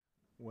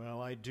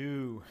Well, I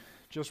do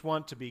just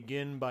want to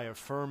begin by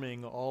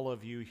affirming all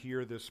of you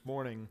here this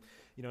morning.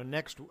 You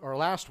know,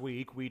 last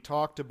week we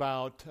talked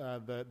about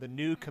the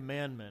new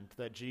commandment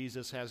that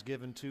Jesus has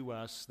given to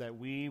us, that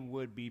we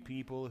would be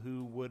people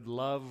who would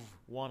love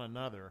one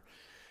another.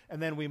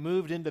 And then we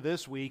moved into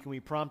this week, and we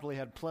promptly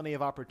had plenty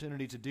of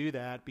opportunity to do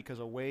that because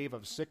a wave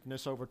of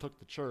sickness overtook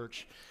the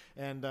church.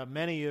 And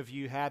many of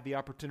you had the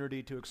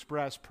opportunity to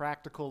express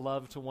practical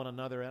love to one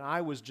another. And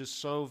I was just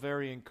so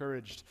very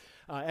encouraged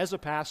as a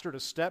pastor to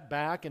step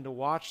back and to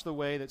watch the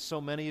way that so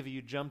many of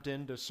you jumped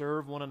in to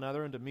serve one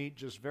another and to meet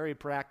just very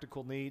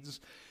practical needs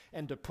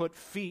and to put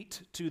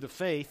feet to the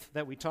faith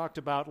that we talked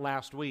about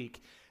last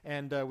week.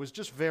 And was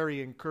just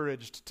very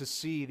encouraged to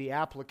see the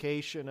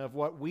application of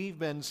what we've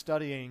been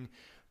studying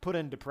put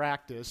into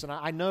practice. And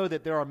I know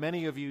that there are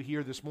many of you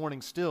here this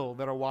morning still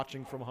that are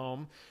watching from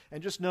home.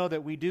 And just know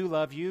that we do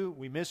love you,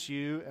 we miss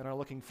you, and are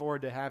looking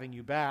forward to having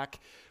you back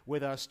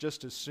with us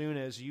just as soon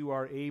as you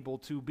are able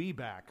to be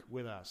back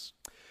with us.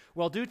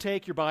 Well, do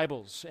take your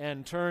Bibles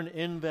and turn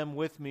in them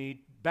with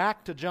me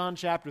back to John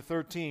chapter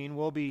 13.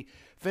 We'll be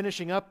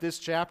finishing up this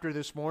chapter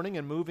this morning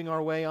and moving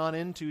our way on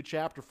into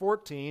chapter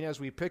 14 as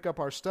we pick up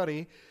our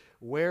study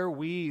where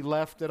we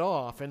left it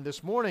off. And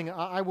this morning,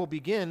 I will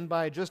begin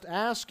by just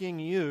asking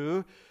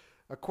you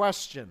a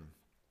question.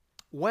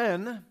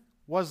 When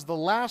was the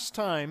last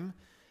time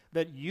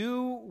that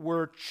you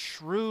were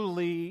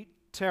truly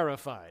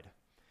terrified?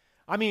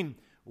 I mean,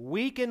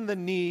 weak in the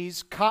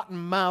knees,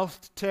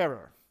 cotton-mouthed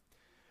terror.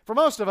 For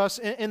most of us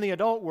in the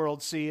adult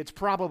world, it's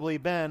probably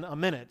been a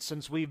minute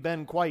since we've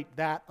been quite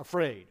that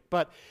afraid.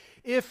 But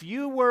if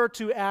you were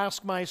to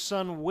ask my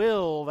son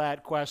Will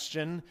that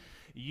question,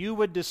 you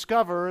would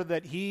discover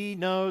that he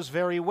knows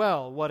very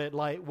well what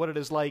it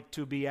is like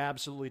to be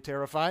absolutely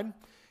terrified.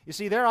 You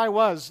see, there I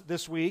was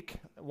this week,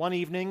 one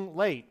evening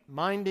late,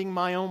 minding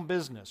my own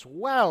business,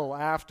 well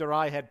after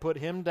I had put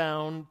him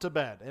down to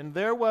bed. And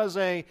there was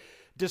a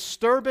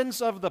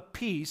disturbance of the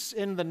peace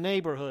in the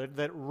neighborhood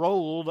that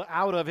rolled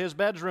out of his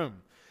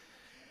bedroom.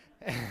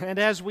 And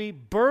as we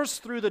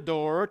burst through the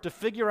door to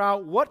figure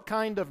out what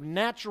kind of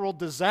natural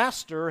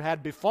disaster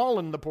had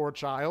befallen the poor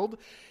child,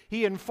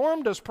 he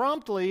informed us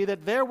promptly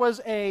that there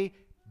was a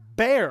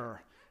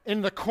bear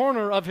in the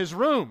corner of his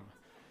room.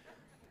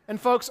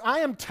 And folks, I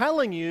am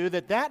telling you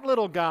that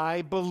little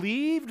guy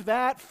believed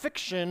that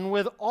fiction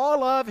with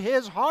all of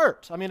his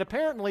heart. I mean,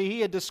 apparently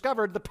he had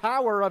discovered the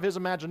power of his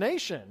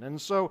imagination.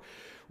 And so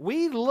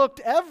we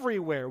looked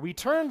everywhere. We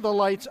turned the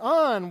lights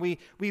on. We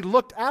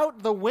looked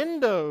out the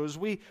windows.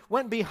 We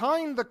went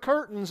behind the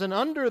curtains and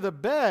under the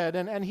bed,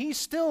 and he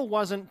still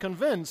wasn't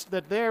convinced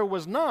that there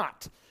was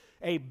not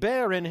a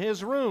bear in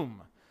his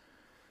room.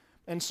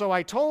 And so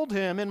I told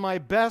him in my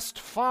best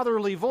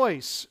fatherly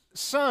voice,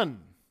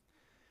 "Son,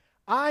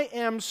 I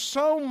am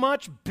so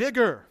much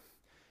bigger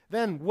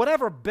than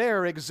whatever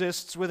bear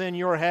exists within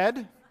your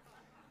head.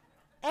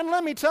 And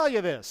let me tell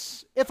you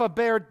this, if a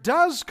bear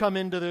does come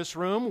into this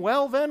room,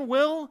 well then,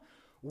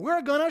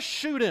 we're going to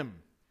shoot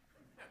him."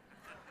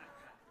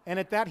 And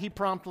at that, he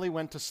promptly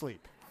went to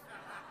sleep.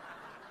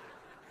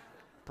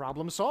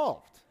 Problem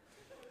solved.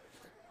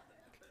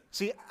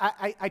 See,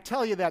 I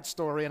tell you that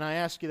story and I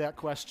ask you that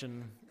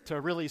question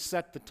to really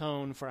set the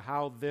tone for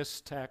how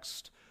this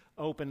text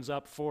opens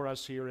up for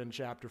us here in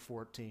chapter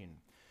 14.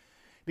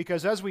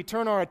 Because as we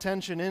turn our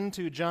attention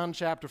into John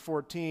chapter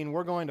 14,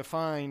 we're going to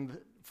find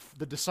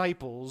the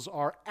disciples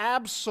are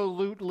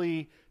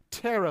absolutely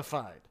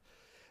terrified.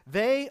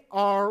 They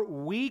are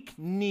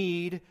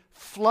weak-kneed,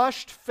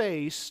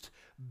 flushed-faced,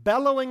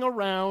 bellowing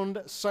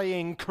around,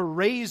 saying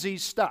crazy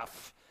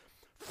stuff.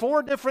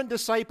 4 different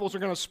disciples are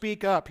going to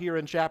speak up here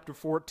in chapter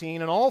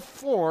 14, and all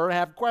 4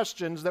 have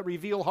questions that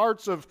reveal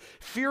hearts of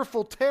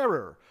fearful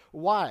terror.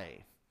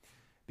 Why?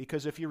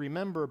 Because if you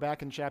remember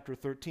back in chapter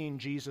 13,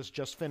 Jesus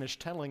just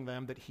finished telling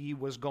them that he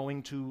was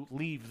going to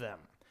leave them,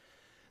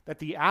 that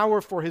the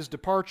hour for his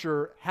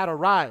departure had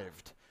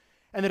arrived.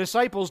 And the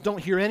disciples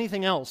don't hear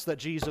anything else that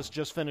Jesus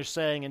just finished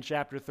saying in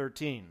chapter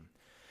 13.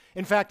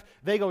 In fact,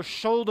 they go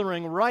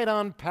shouldering right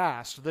on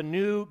past the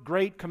new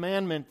great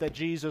commandment that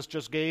Jesus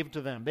just gave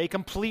to them. They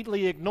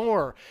completely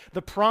ignore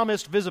the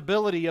promised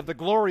visibility of the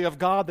glory of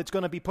God that's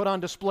going to be put on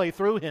display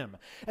through him.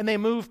 And they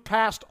move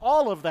past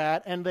all of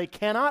that, and they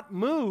cannot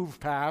move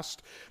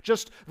past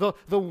just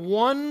the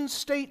one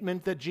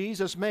statement that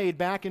Jesus made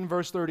back in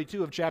verse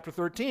 32 of chapter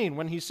 13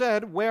 when he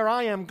said, "Where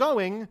I am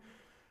going,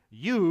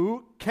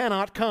 you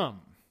cannot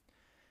come."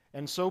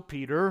 And so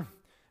Peter,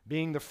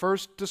 being the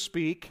first to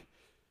speak,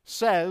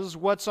 says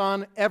what's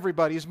on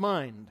everybody's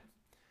mind.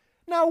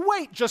 "Now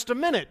wait just a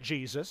minute,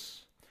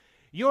 Jesus.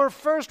 Your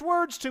first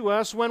words to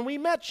us when we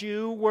met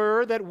you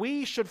were that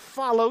we should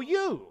follow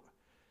you.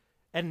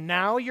 And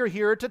now you're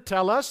here to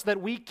tell us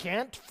that we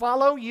can't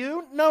follow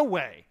you? No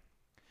way.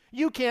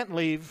 You can't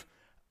leave.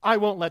 I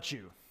won't let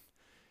you."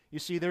 You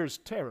see, there's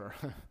terror.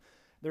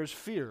 There's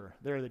fear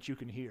there that you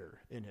can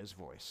hear in his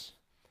voice.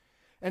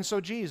 And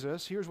so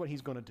Jesus, here's what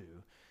he's going to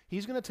do.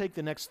 He's going to take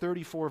the next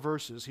 34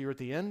 verses here at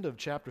the end of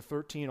chapter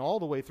 13 all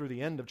the way through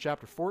the end of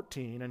chapter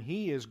 14, and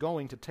he is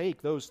going to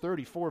take those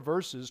 34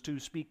 verses to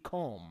speak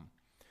calm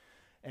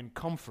and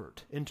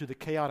comfort into the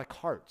chaotic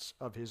hearts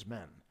of his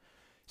men.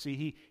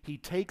 See, he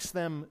takes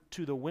them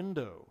to the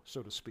window,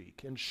 so to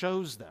speak, and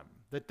shows them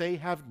that they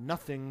have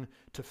nothing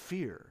to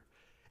fear.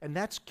 And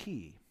that's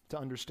key to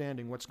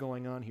understanding what's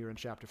going on here in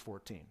chapter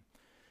 14.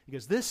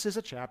 Because this is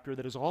a chapter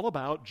that is all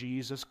about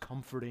Jesus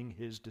comforting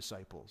his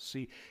disciples.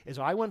 See, as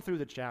I went through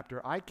the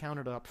chapter, I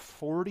counted up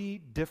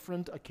 40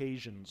 different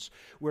occasions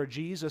where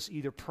Jesus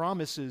either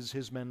promises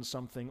his men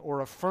something or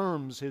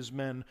affirms his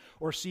men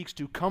or seeks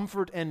to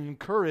comfort and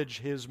encourage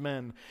his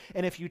men.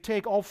 And if you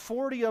take all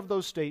 40 of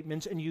those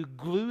statements and you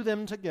glue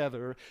them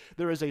together,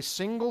 there is a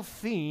single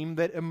theme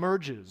that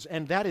emerges,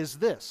 and that is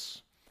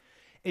this: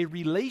 a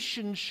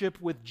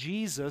relationship with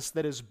Jesus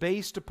that is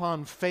based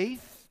upon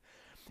faith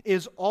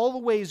is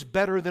always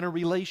better than a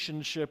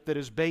relationship that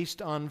is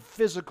based on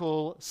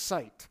physical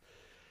sight.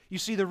 You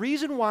see, the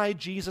reason why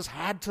Jesus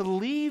had to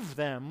leave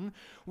them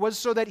was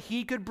so that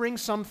he could bring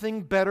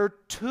something better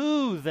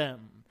to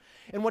them.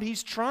 And what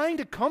he's trying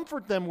to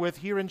comfort them with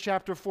here in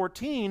chapter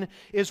 14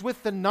 is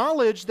with the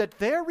knowledge that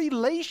their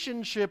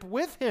relationship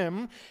with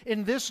him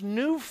in this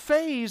new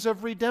phase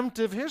of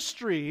redemptive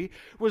history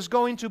was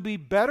going to be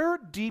better,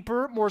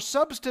 deeper, more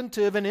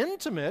substantive, and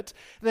intimate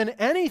than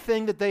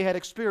anything that they had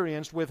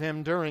experienced with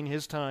him during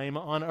his time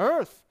on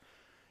earth.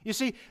 You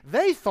see,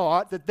 they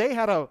thought that they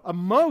had a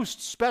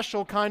most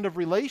special kind of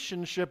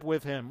relationship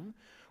with him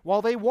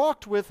while they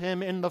walked with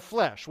him in the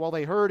flesh, while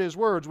they heard his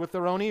words with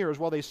their own ears,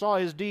 while they saw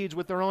his deeds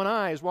with their own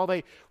eyes, while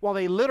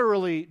they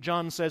literally,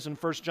 John says in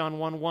 1 John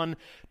 1:1,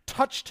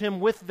 touched him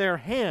with their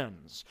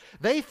hands.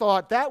 They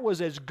thought that was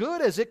as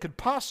good as it could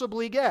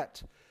possibly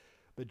get.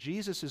 But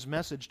Jesus'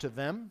 message to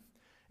them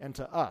and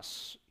to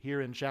us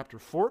here in chapter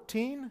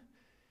 14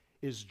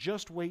 is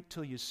just wait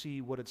till you see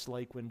what it's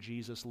like when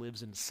Jesus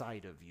lives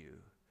inside of you.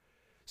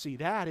 See,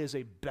 that is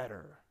a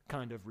better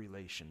kind of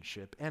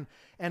relationship.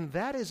 And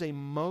that is a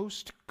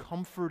most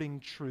comforting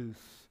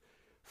truth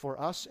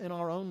for us in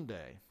our own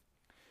day.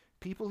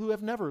 People who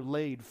have never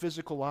laid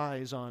physical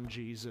eyes on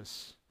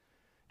Jesus.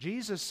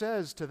 Jesus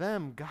says to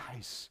them,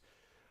 guys,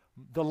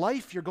 the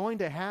life you're going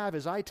to have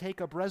as I take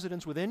up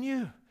residence within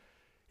you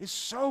is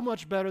so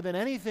much better than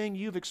anything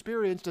you've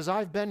experienced as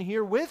I've been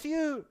here with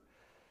you.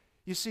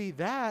 You see,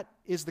 that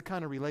is the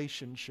kind of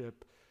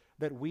relationship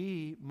that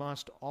we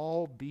must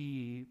all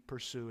be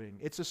pursuing.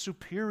 It's a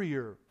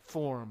superior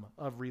form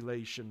of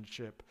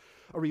relationship.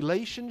 A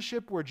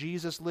relationship where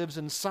Jesus lives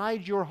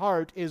inside your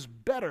heart is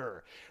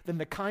better than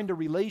the kind of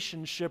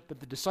relationship that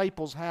the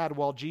disciples had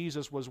while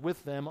Jesus was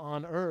with them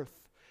on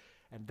earth.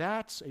 And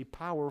that's a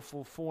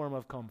powerful form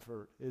of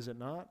comfort, is it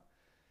not?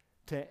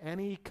 To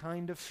any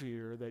kind of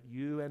fear that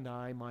you and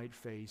I might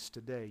face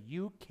today.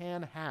 You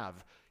can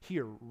have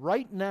here,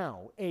 right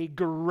now, a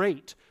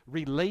great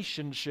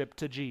relationship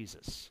to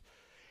Jesus.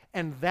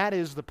 And that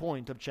is the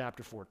point of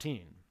chapter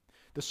 14.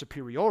 The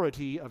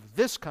superiority of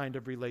this kind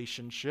of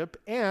relationship,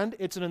 and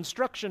it's an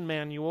instruction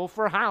manual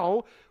for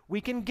how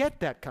we can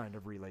get that kind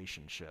of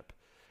relationship.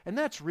 And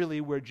that's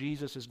really where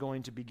Jesus is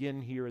going to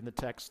begin here in the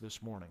text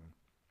this morning.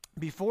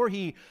 Before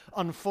he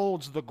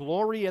unfolds the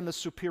glory and the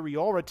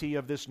superiority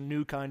of this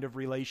new kind of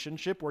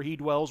relationship where he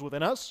dwells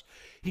within us,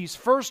 he's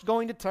first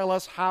going to tell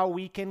us how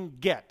we can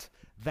get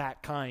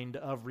that kind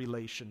of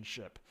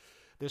relationship.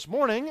 This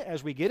morning,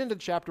 as we get into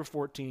chapter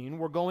 14,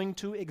 we're going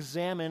to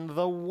examine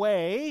the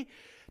way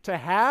to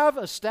have,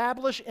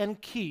 establish,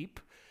 and keep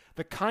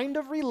the kind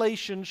of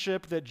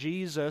relationship that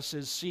Jesus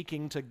is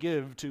seeking to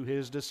give to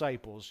his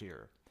disciples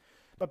here.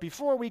 But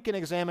before we can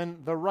examine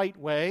the right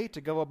way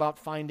to go about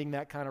finding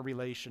that kind of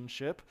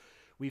relationship,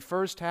 we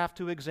first have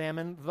to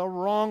examine the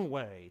wrong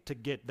way to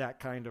get that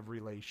kind of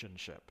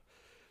relationship.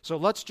 So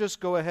let's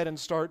just go ahead and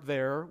start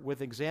there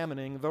with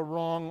examining the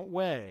wrong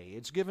way.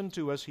 It's given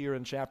to us here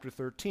in chapter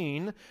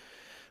 13,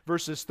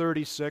 verses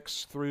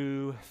 36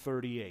 through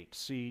 38.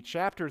 See,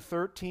 chapter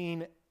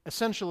 13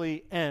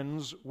 essentially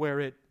ends where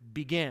it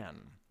began,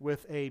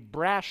 with a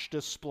brash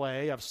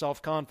display of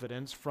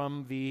self-confidence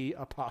from the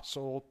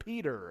Apostle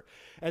Peter,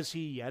 as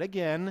he yet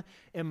again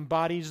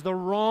embodies the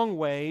wrong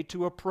way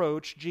to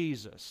approach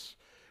Jesus.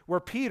 Where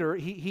Peter,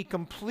 he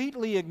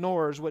completely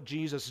ignores what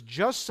Jesus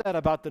just said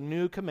about the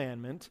new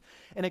commandment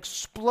and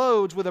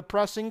explodes with a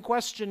pressing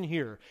question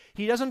here.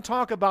 He doesn't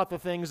talk about the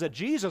things that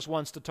Jesus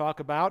wants to talk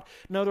about.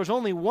 No, there's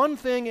only one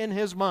thing in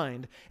his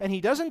mind, and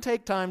he doesn't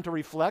take time to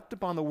reflect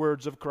upon the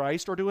words of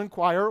Christ or to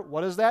inquire,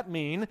 what does that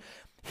mean?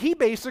 He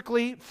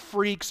basically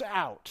freaks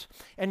out.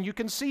 And you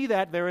can see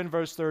that there in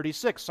verse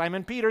 36.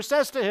 Simon Peter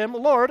says to him,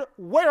 Lord,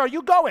 where are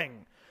you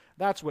going?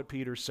 That's what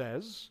Peter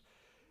says.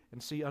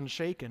 And see,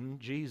 unshaken,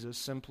 Jesus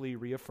simply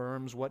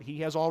reaffirms what he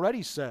has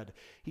already said.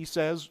 He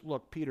says,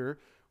 look, Peter,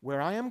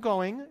 where I am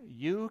going,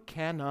 you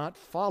cannot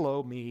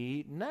follow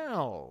me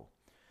now.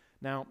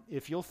 Now,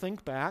 if you'll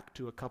think back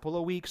to a couple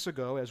of weeks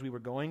ago as we were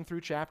going through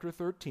chapter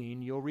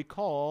 13, you'll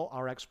recall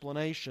our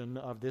explanation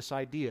of this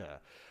idea,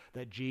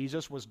 that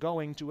Jesus was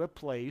going to a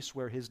place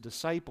where his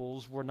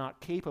disciples were not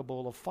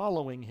capable of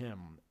following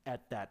him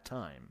at that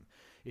time.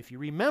 If you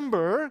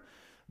remember,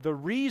 the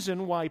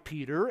reason why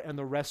Peter and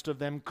the rest of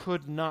them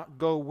could not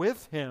go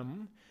with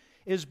him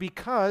is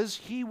because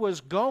he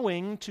was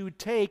going to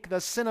take the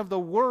sin of the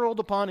world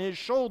upon his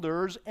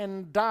shoulders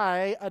and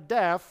die a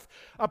death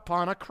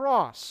upon a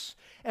cross.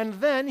 And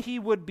then he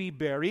would be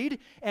buried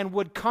and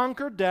would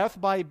conquer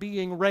death by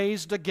being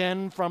raised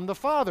again from the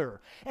Father.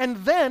 And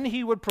then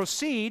he would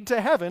proceed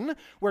to heaven,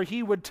 where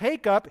he would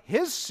take up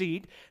his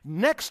seat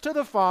next to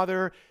the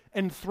Father,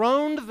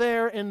 enthroned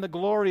there in the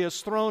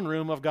glorious throne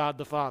room of God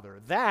the Father.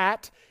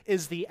 That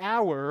is the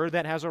hour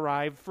that has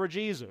arrived for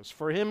Jesus,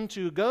 for him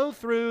to go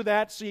through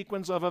that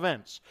sequence of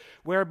events,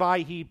 whereby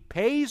he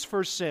pays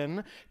for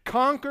sin,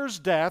 conquers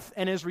death,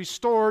 and is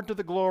restored to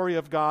the glory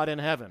of God in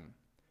heaven.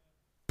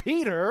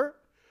 Peter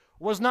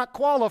was not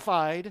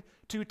qualified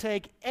to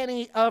take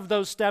any of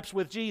those steps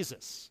with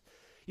Jesus.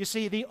 You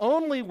see, the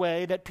only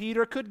way that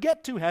Peter could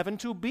get to heaven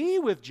to be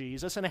with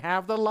Jesus and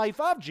have the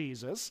life of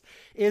Jesus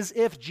is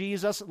if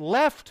Jesus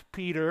left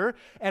Peter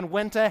and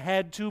went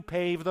ahead to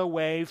pave the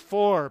way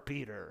for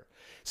Peter.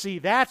 See,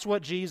 that's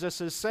what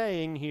Jesus is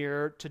saying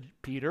here to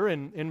Peter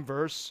in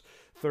verse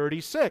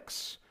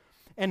 36.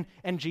 And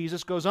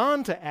Jesus goes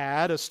on to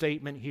add a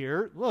statement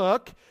here.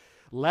 Look,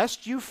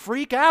 lest you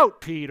freak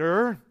out,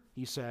 Peter,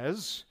 he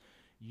says,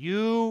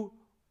 you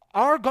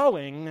are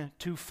going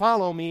to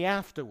follow me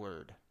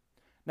afterward.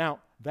 Now,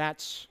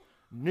 that's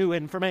new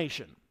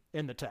information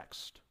in the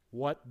text.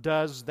 What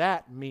does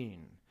that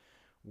mean?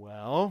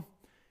 Well,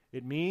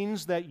 it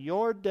means that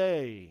your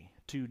day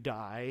to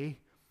die,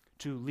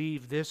 to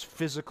leave this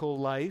physical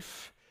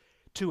life,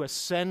 to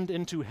ascend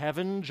into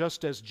heaven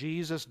just as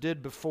Jesus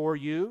did before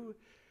you,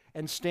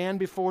 and stand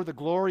before the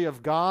glory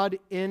of God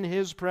in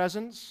his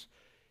presence,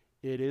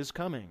 it is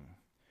coming.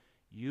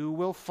 You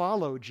will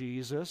follow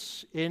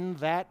Jesus in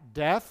that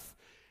death,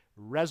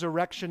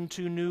 resurrection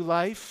to new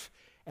life,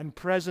 and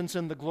presence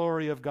in the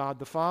glory of God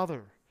the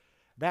Father.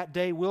 That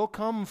day will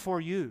come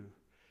for you.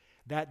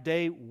 That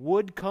day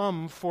would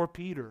come for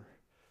Peter.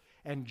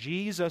 And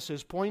Jesus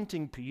is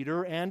pointing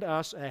Peter and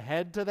us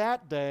ahead to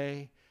that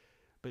day.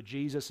 But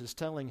Jesus is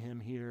telling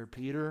him here,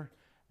 Peter,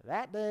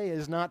 that day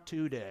is not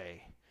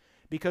today.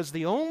 Because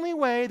the only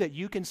way that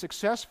you can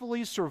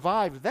successfully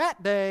survive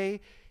that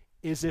day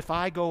is if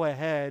I go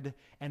ahead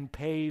and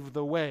pave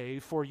the way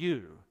for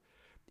you.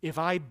 If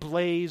I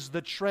blaze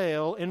the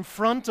trail in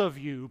front of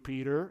you,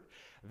 Peter.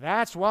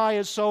 That's why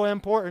it's so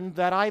important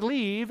that I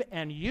leave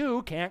and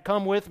you can't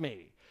come with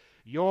me.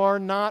 You're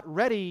not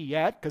ready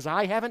yet because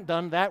I haven't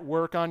done that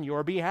work on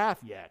your behalf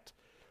yet.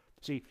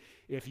 See,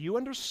 if you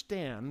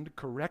understand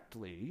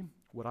correctly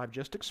what I've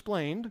just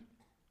explained,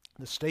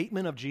 the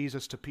statement of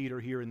Jesus to Peter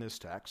here in this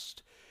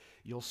text,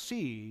 you'll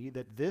see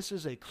that this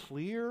is a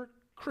clear,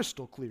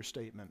 crystal clear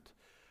statement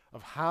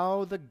of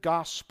how the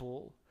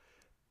gospel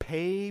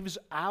paves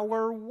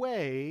our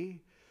way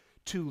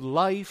to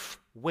life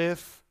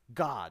with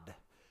God.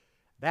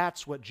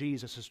 That's what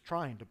Jesus is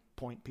trying to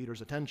point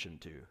Peter's attention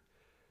to.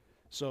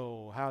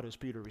 So how does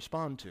Peter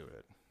respond to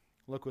it?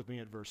 Look with me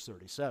at verse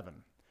 37.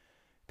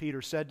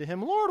 Peter said to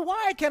him, Lord,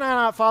 why can I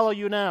not follow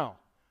you now?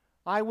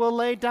 I will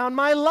lay down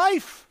my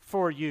life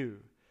for you.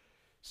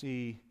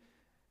 See,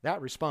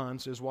 that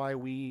response is why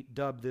we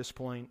dub this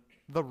point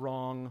the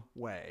wrong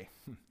way.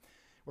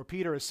 Where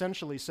Peter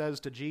essentially says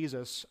to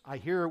Jesus, I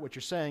hear what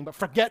you're saying, but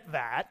forget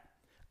that.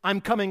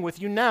 I'm coming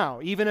with you now.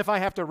 Even if I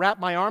have to wrap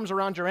my arms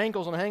around your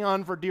ankles and hang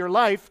on for dear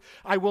life,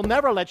 I will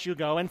never let you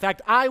go. In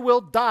fact, I will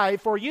die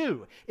for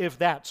you if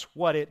that's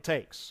what it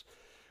takes.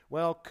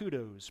 Well,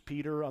 kudos,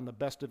 Peter, on the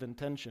best of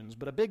intentions,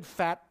 but a big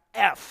fat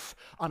F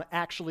on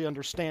actually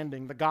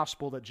understanding the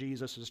gospel that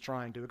Jesus is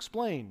trying to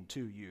explain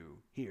to you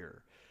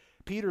here.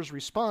 Peter's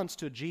response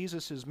to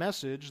Jesus'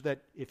 message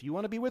that if you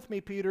want to be with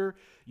me, Peter,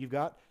 you've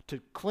got to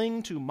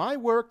cling to my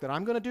work that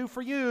I'm going to do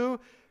for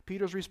you.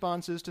 Peter's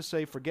response is to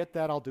say, forget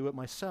that, I'll do it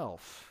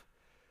myself.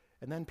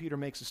 And then Peter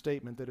makes a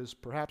statement that is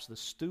perhaps the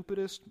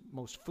stupidest,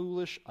 most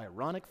foolish,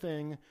 ironic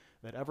thing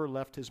that ever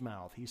left his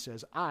mouth. He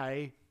says,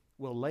 I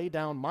will lay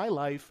down my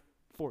life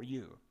for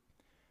you.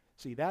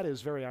 See, that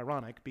is very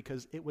ironic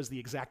because it was the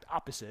exact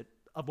opposite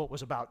of what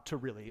was about to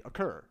really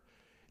occur.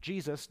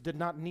 Jesus did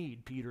not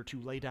need Peter to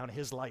lay down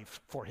his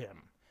life for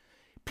him.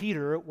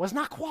 Peter was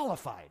not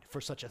qualified for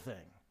such a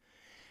thing.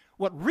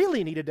 What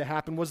really needed to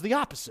happen was the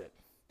opposite,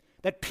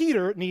 that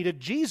Peter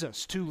needed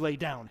Jesus to lay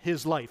down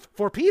his life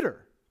for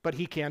Peter, but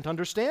he can't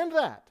understand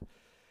that.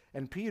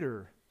 And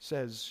Peter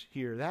says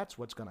here, that's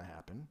what's going to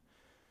happen.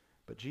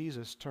 But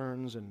Jesus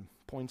turns and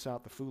points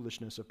out the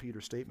foolishness of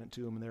Peter's statement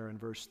to him there in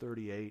verse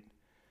 38.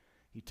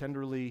 He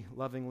tenderly,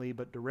 lovingly,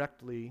 but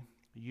directly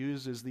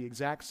uses the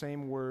exact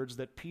same words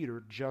that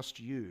Peter just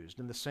used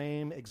in the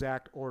same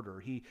exact order.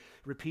 He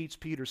repeats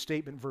Peter's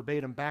statement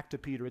verbatim back to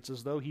Peter. It's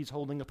as though he's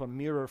holding up a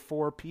mirror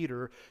for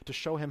Peter to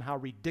show him how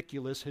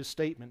ridiculous his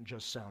statement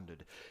just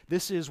sounded.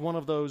 This is one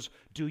of those,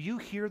 do you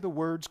hear the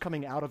words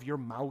coming out of your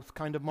mouth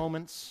kind of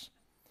moments?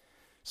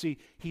 See,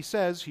 he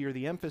says here,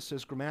 the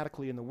emphasis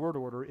grammatically in the word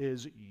order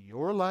is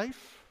your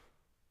life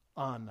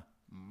on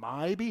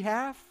my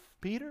behalf,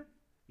 Peter?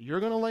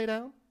 You're going to lay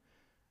down?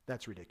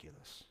 That's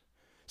ridiculous.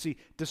 See,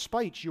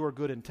 despite your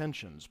good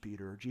intentions,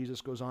 Peter,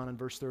 Jesus goes on in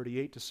verse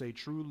 38 to say,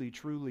 truly,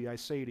 truly, I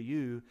say to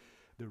you,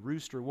 the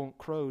rooster won't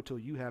crow till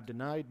you have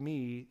denied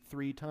me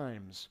 3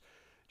 times.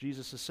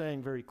 Jesus is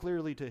saying very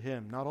clearly to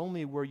him, not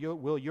only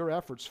will your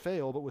efforts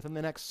fail, but within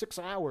the next 6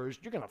 hours,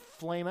 you're going to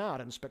flame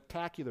out in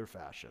spectacular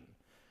fashion.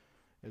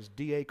 As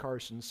D.A.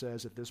 Carson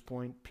says at this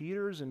point,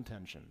 Peter's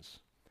intentions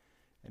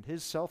and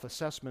his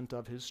self-assessment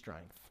of his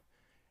strength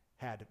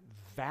had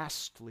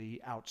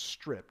vastly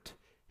outstripped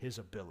his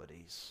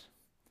abilities.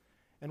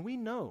 And we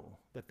know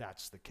that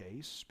that's the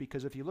case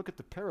because if you look at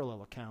the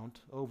parallel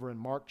account over in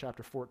Mark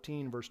chapter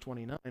 14, verse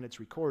 29, it's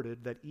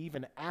recorded that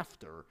even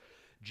after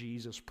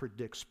Jesus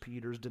predicts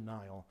Peter's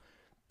denial,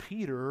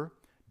 Peter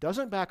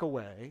doesn't back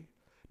away.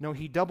 No,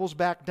 he doubles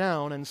back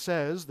down and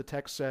says, the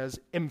text says,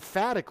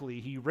 emphatically,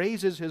 he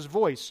raises his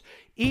voice,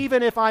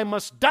 even if I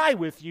must die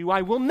with you,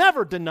 I will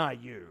never deny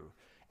you.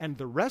 And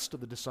the rest of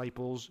the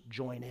disciples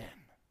join in.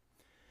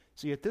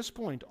 See, at this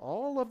point,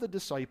 all of the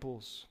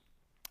disciples,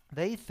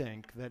 they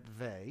think that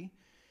they,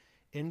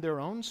 in their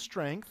own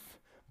strength,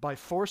 by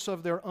force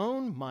of their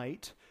own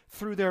might,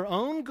 through their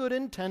own good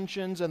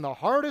intentions and the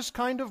hardest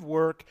kind of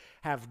work,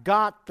 have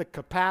got the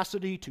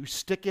capacity to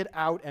stick it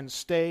out and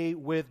stay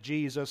with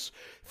Jesus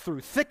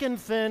through thick and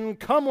thin,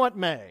 come what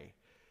may.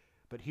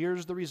 But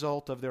here's the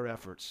result of their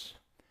efforts.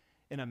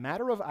 In a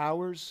matter of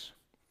hours,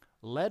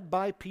 led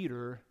by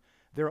Peter,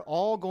 they're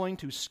all going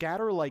to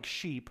scatter like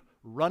sheep,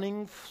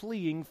 running,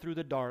 fleeing through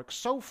the dark,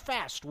 so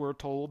fast, we're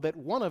told, that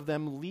one of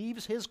them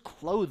leaves his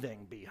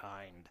clothing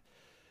behind.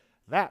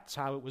 That's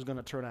how it was going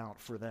to turn out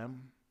for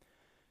them.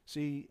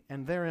 See,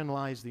 and therein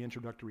lies the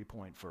introductory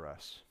point for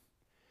us.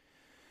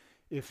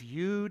 If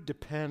you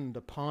depend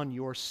upon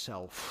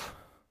yourself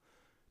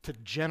to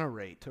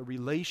generate a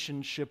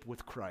relationship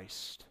with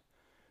Christ,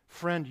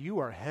 friend, you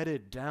are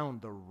headed down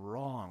the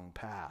wrong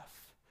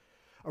path.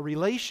 A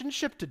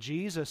relationship to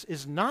Jesus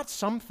is not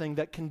something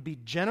that can be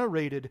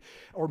generated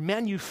or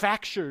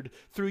manufactured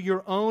through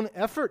your own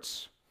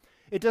efforts.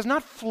 It does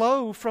not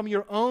flow from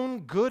your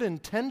own good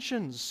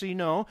intentions. See,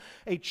 no,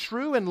 a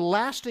true and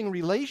lasting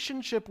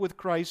relationship with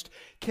Christ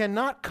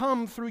cannot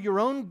come through your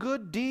own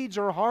good deeds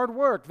or hard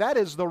work. That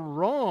is the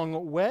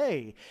wrong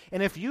way.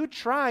 And if you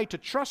try to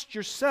trust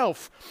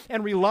yourself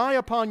and rely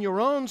upon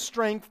your own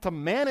strength to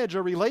manage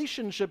a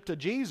relationship to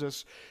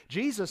Jesus,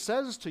 Jesus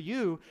says to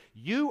you,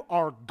 you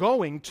are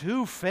going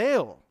to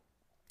fail.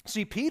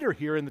 See, Peter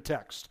here in the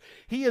text,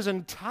 he is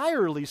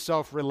entirely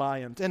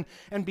self-reliant,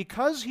 and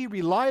because he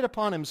relied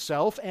upon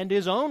himself and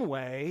his own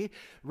way,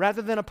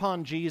 rather than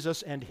upon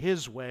Jesus and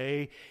his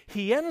way,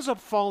 he ends up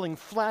falling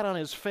flat on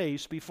his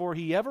face before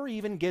he ever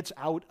even gets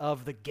out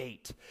of the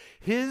gate.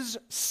 His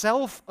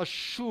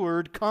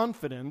self-assured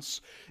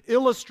confidence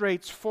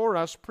illustrates for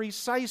us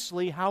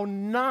precisely how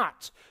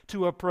not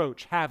to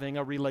approach having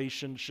a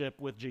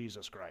relationship with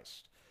Jesus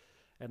Christ.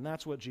 And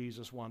that's what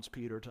Jesus wants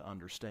Peter to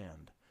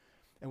understand.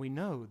 And we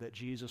know that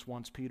Jesus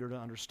wants Peter to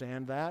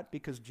understand that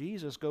because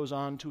Jesus goes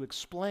on to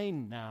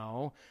explain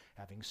now,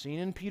 having seen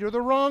in Peter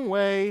the wrong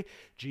way,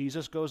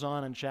 Jesus goes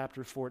on in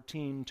chapter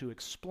 14 to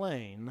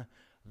explain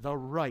the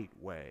right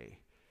way.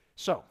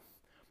 So,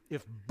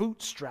 if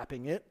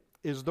bootstrapping it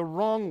is the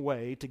wrong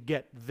way to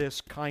get this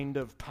kind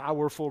of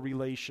powerful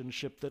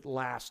relationship that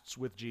lasts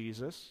with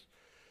Jesus,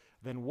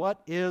 then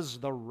what is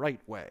the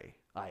right way,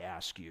 I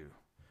ask you?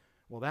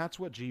 Well, that's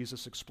what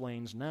Jesus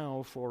explains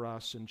now for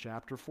us in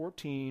chapter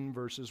 14,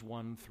 verses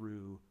 1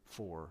 through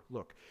 4.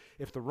 Look,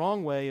 if the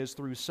wrong way is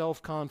through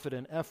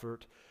self-confident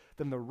effort,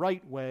 then the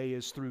right way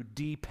is through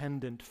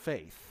dependent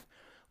faith.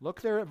 Look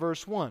there at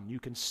verse 1.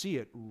 You can see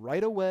it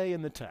right away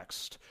in the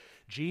text.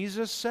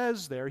 Jesus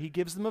says there, he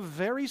gives them a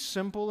very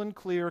simple and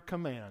clear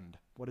command.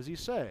 What does he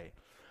say?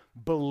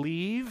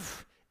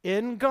 Believe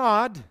in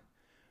God,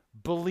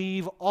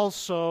 believe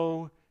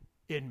also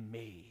in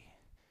me.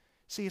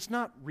 See, it's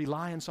not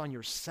reliance on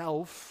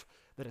yourself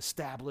that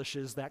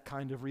establishes that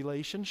kind of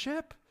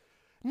relationship.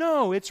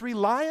 No, it's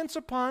reliance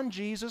upon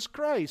Jesus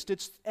Christ.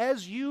 It's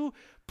as you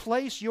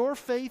place your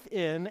faith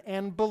in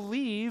and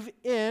believe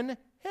in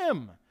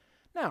Him.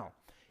 Now,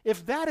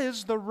 if that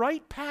is the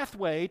right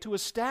pathway to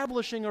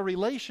establishing a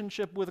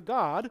relationship with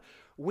God,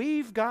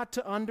 we've got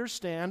to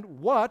understand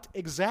what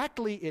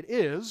exactly it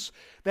is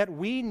that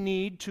we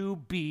need to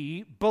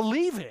be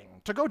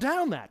believing to go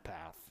down that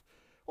path.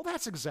 Well,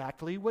 that's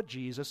exactly what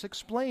Jesus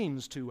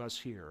explains to us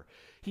here.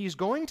 He's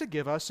going to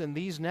give us in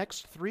these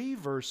next 3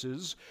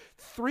 verses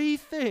 3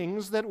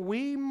 things that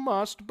we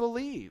must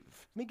believe.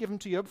 Let me give them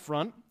to you up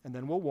front, and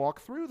then we'll walk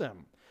through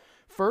them.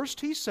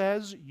 First, he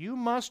says, you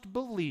must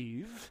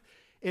believe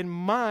in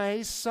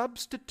my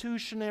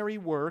substitutionary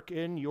work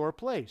in your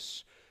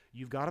place.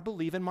 You've got to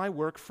believe in my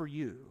work for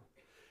you.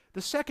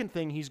 The second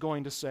thing he's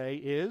going to say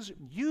is,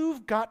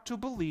 you've got to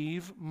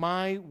believe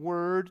my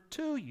word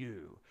to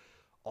you.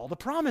 all the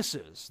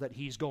promises that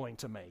he's going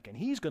to make. And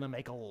he's going to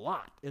make a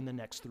lot in the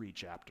next 3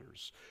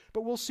 chapters.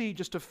 But we'll see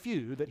just a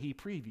few that he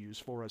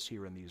previews for us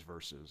here in these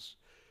verses.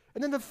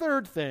 And then the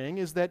third thing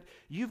is that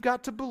you've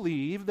got to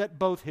believe that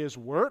both his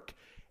work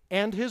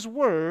and his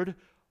word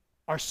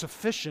are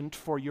sufficient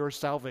for your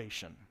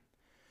salvation.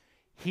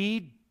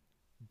 He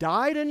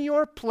died in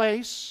your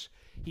place.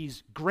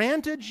 He's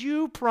granted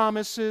you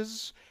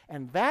promises,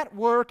 and that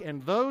work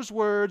and those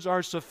words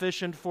are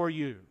sufficient for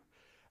you.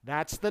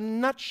 That's the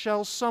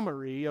nutshell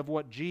summary of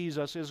what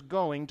Jesus is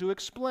going to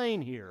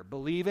explain here.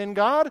 Believe in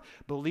God,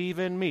 believe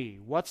in me.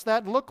 What's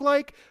that look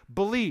like?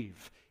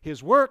 Believe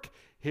his work,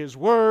 his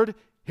word,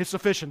 his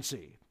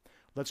sufficiency.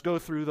 Let's go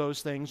through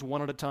those things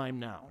one at a time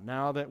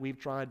now that we've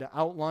tried to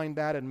outline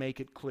that and make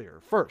it clear.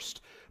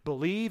 First,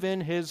 believe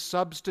in his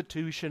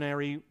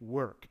substitutionary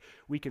work.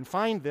 We can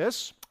find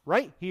this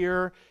right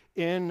here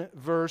in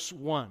verse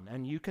 1,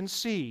 and you can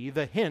see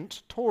the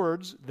hint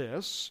towards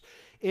this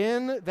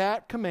in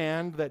that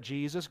command that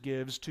Jesus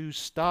gives to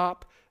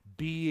stop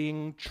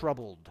being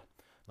troubled.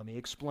 Let me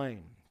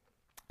explain.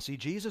 See,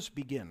 Jesus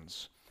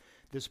begins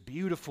this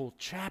beautiful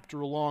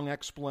chapter-long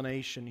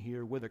explanation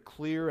here with a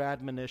clear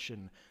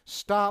admonition.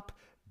 Stop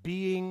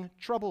being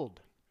troubled.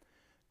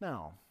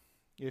 Now,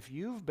 if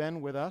you've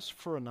been with us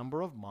for a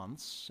number of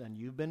months and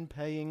you've been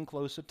paying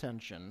close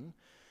attention,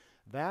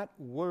 that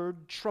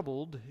word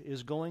troubled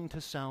is going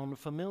to sound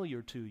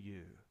familiar to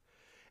you.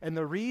 And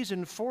the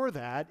reason for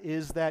that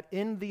is that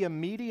in the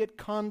immediate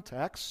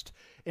context,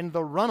 in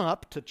the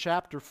run-up to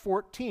chapter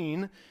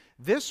 14,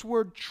 this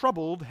word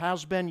troubled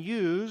has been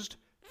used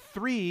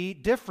 3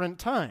 different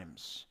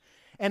times.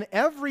 And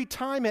every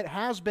time it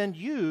has been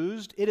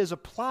used, it is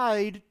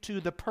applied to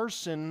the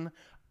person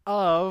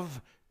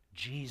of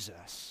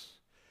Jesus.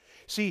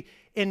 See,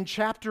 in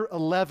chapter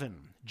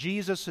 11,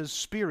 Jesus'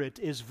 spirit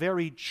is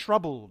very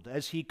troubled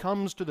as he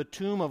comes to the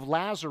tomb of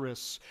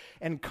Lazarus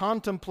and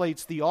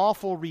contemplates the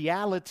awful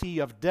reality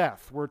of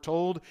death. We're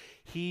told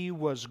he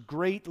was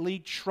greatly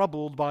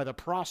troubled by the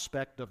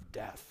prospect of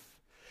death.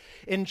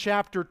 In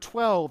chapter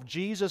 12,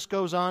 Jesus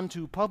goes on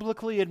to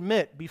publicly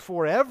admit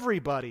before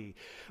everybody,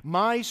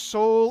 my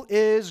soul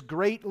is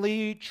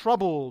greatly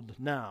troubled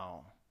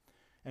now.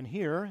 And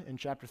here in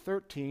chapter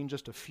 13,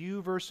 just a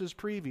few verses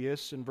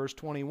previous, in verse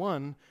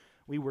 21,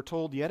 we were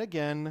told yet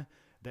again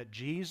that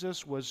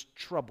Jesus was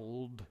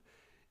troubled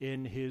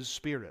in his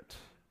spirit.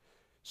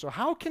 So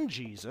how can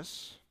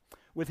Jesus,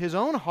 with his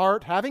own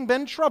heart having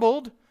been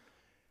troubled,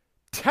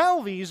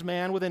 tell these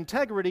men with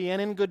integrity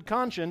and in good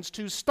conscience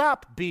to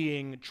stop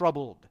being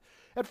troubled?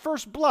 At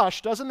first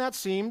blush, doesn't that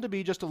seem to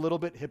be just a little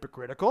bit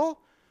hypocritical?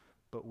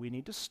 But we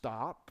need to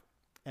stop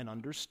and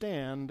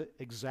understand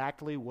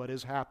exactly what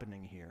is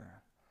happening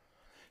here.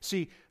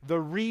 See, the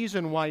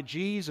reason why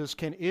Jesus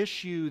can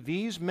issue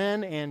these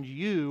men and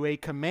you a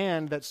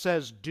command that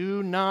says,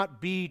 do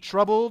not be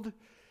troubled,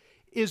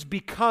 is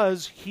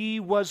because he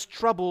was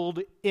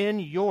troubled in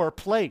your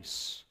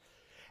place.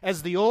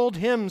 As the old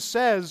hymn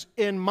says,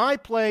 in my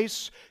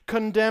place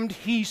condemned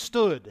he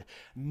stood,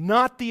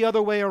 not the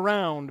other way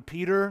around,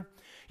 Peter.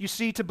 You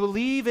see, to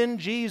believe in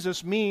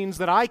Jesus means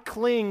that I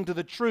cling to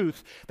the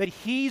truth that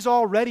he's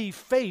already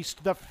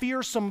faced the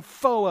fearsome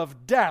foe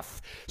of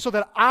death so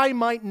that I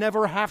might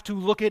never have to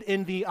look it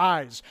in the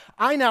eyes.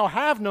 I now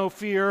have no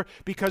fear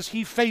because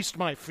he faced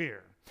my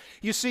fear.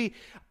 You see,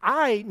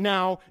 I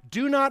now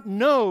do not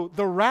know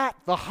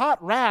the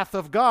hot wrath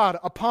of God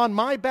upon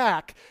my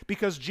back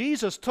because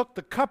Jesus took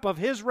the cup of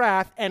his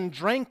wrath and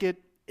drank it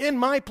in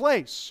my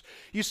place.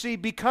 You see,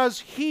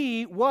 because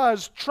he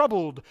was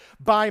troubled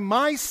by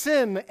my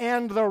sin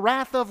and the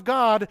wrath of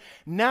God,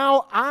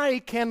 now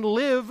I can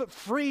live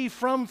free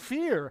from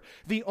fear.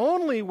 The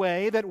only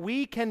way that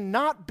we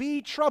cannot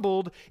be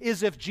troubled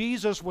is if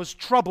Jesus was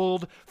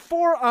troubled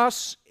for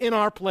us in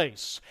our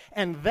place.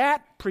 And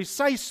that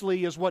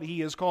precisely is what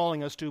he is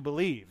calling us to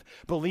believe.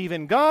 Believe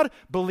in God,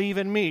 believe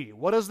in me.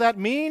 What does that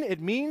mean?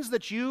 It means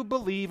that you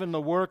believe in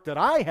the work that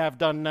I have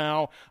done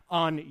now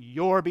on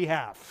your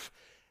behalf.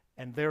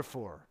 And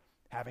therefore,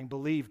 having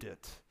believed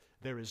it,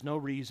 there is no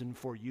reason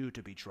for you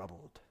to be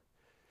troubled.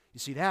 You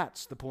see,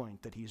 that's the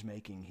point that he's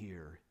making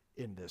here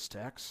in this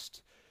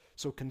text.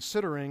 So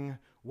considering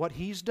what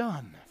he's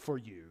done for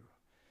you,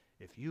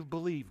 if you've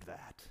believed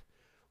that,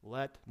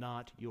 let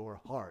not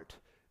your heart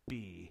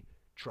be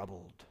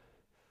troubled.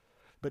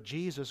 But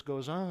Jesus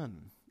goes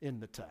on in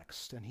the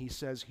text, and he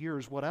says,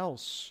 here's what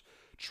else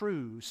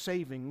true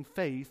saving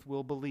faith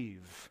will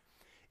believe.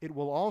 It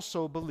will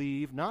also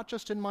believe not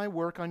just in my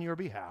work on your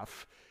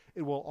behalf,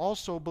 it will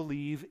also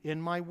believe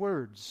in my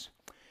words,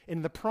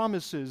 in the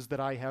promises that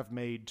I have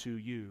made to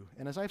you.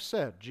 And as I've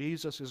said,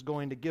 Jesus is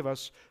going to give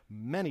us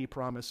many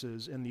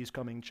promises in these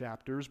coming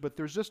chapters, but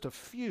there's just a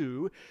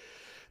few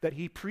that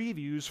he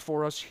previews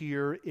for us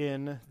here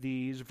in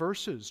these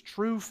verses.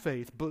 True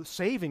faith,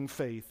 saving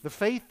faith, the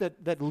faith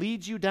that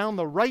leads you down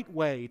the right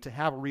way to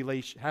have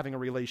having a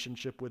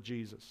relationship with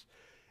Jesus.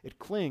 It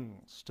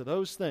clings to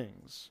those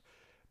things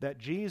that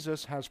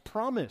Jesus has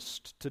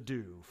promised to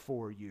do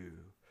for you.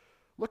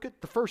 Look at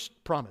the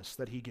first promise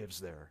that he gives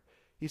there.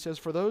 He says,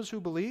 for those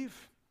who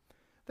believe,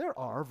 there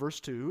are,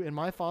 verse 2, in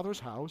my Father's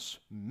house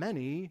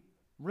many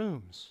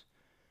rooms.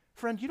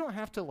 Friend, you don't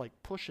have to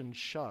push and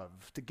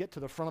shove to get to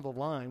the front of the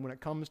line when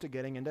it comes to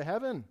getting into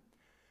heaven.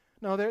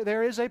 No,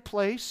 there is a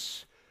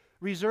place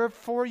reserved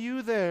for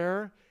you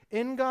there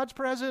in God's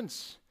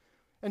presence.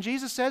 And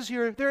Jesus says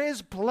here, there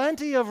is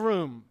plenty of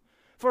room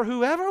for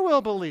whoever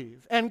will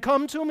believe and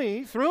come to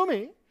me, through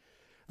me.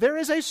 There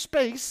is a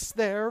space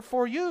there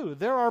for you.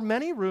 There are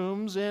many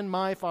rooms in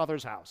my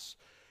Father's house.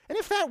 And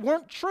if that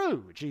weren't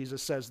true,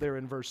 Jesus says there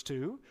in verse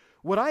 2,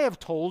 would I have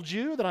told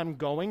you that I'm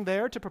going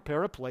there to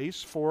prepare a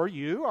place for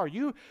you? Are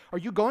you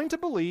going to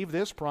believe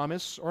this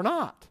promise or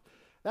not?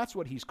 That's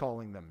what he's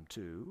calling them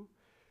to.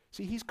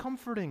 See, he's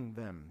comforting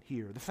them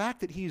here. The fact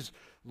that he's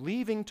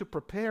leaving to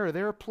prepare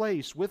their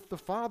place with the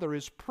Father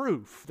is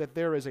proof that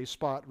there is a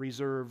spot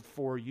reserved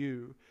for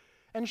you.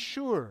 And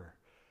sure,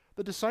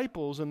 the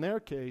disciples, in their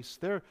case,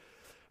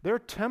 their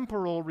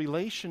temporal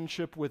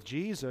relationship with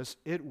Jesus,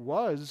 it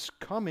was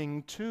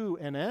coming to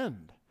an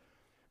end.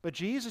 But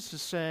Jesus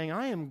is saying,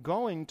 I am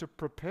going to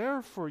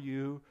prepare for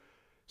you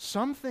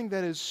something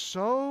that is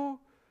so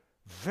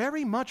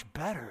very much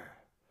better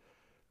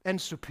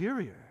and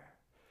superior.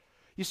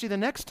 You see, the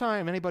next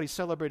time anybody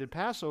celebrated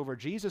Passover,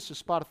 Jesus'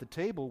 spot at the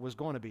table was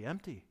going to be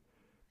empty.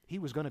 He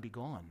was going to be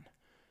gone.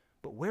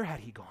 But where had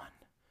he gone?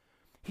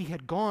 He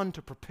had gone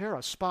to prepare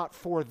a spot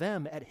for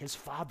them at his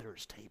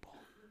Father's table.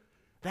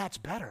 That's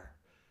better.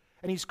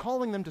 And he's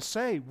calling them to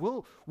say,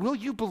 will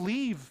you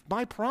believe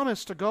my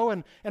promise to go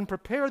and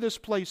prepare this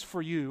place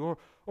for you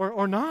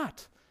or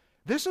not?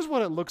 This is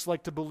what it looks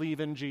like to believe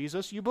in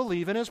Jesus. You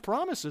believe in his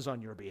promises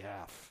on your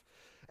behalf.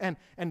 And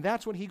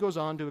that's what he goes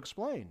on to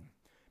explain,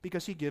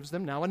 because he gives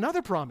them now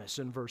another promise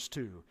in verse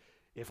 2.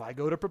 If I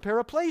go to prepare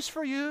a place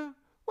for you,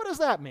 what does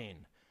that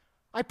mean?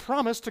 I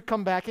promise to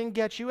come back and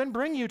get you and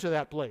bring you to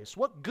that place.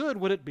 What good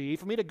would it be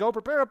for me to go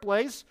prepare a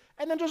place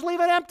and then just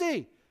leave it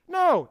empty?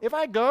 No, if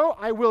I go,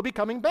 I will be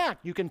coming back.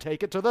 You can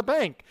take it to the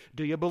bank.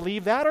 Do you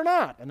believe that or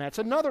not? And that's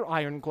another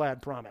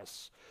ironclad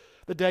promise.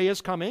 The day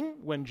is coming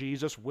when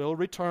Jesus will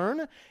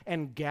return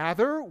and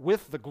gather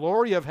with the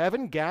glory of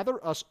heaven,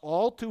 gather us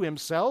all to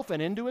himself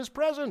and into his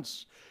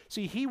presence.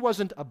 See, he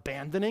wasn't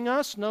abandoning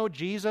us. No,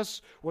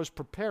 Jesus was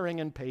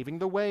preparing and paving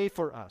the way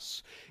for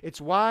us.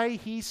 It's why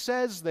he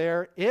says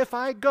there, if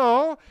I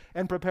go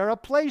and prepare a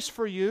place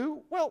for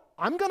you, well,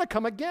 I'm going to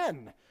come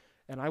again,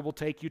 and I will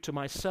take you to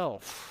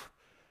myself.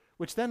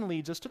 Which then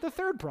leads us to the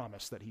third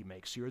promise that he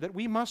makes here, that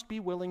we must be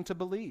willing to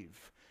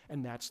believe.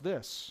 And that's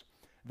this,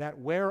 that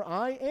where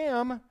I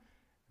am,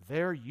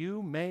 there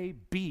you may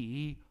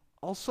be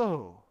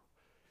also.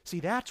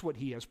 See, that's what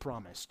he has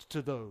promised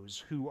to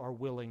those who are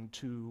willing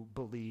to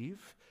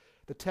believe.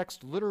 The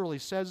text literally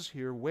says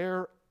here,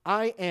 where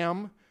I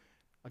am,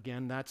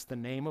 again, that's the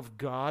name of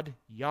God,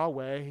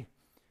 Yahweh,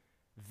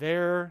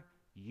 there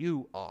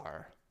you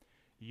are.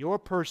 Your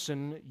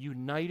person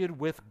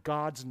united with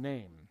God's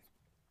name.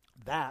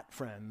 That,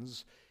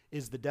 friends,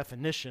 is the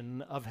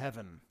definition of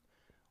heaven.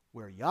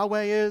 Where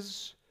Yahweh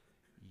is,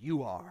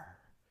 you are.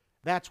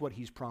 That's what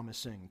he's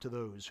promising to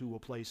those who will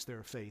place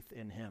their faith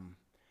in him.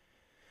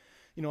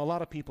 You know, a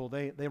lot of people,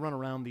 they run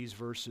around these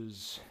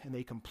verses and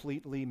they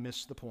completely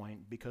miss the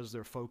point because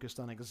they're focused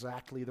on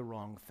exactly the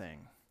wrong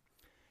thing.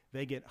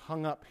 They get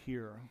hung up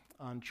here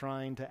on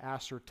trying to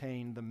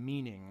ascertain the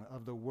meaning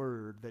of the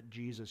word that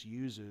Jesus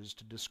uses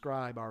to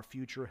describe our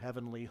future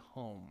heavenly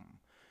home.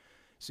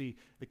 See,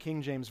 the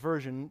King James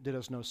Version did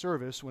us no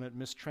service when it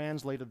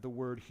mistranslated the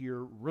word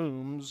here,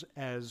 rooms,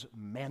 as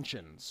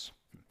mansions.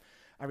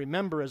 I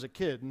remember as a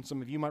kid, and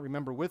some of you might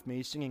remember with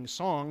me, singing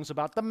songs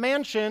about the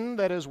mansion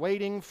that is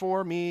waiting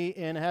for me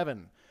in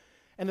heaven.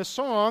 And the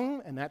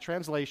song, and that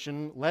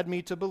translation, led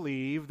me to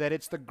believe that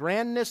it's the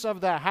grandness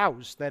of the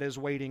house that is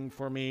waiting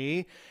for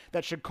me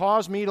that should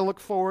cause me to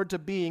look forward to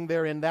being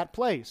there in that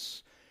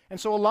place. And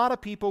so a lot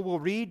of people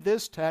will read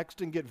this text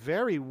and get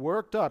very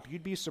worked up.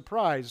 You'd be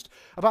surprised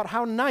about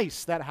how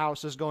nice that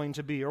house is going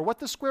to be or what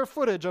the square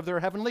footage of their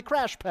heavenly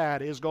crash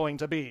pad is going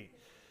to be.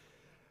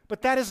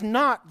 But that is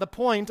not the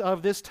point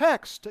of this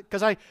text,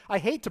 because I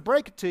hate to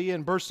break it to you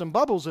and burst some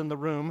bubbles in the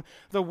room.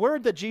 The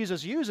word that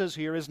Jesus uses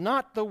here is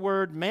not the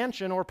word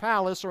mansion or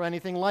palace or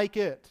anything like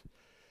it.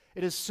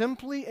 It is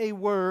simply a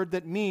word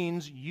that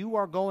means you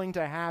are going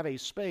to have a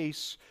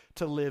space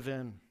to live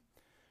in.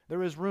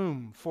 There is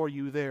room for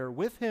you there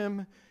with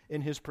him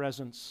in his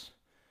presence.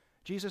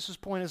 Jesus'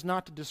 point is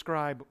not to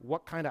describe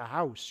what kind of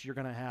house you're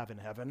going to have in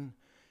heaven.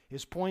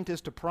 His point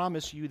is to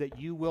promise you that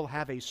you will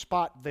have a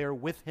spot there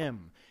with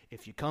him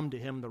if you come to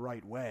him the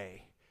right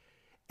way.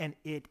 And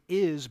it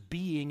is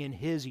being in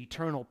his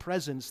eternal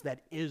presence that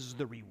is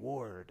the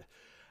reward,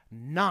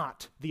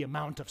 not the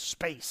amount of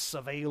space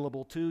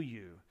available to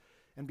you.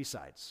 And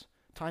besides,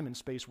 time and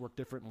space work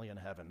differently in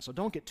heaven, so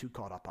don't get too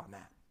caught up on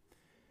that.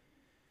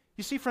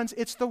 You see, friends,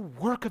 it's the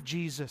work of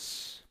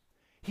Jesus.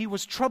 He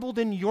was troubled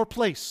in your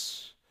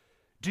place.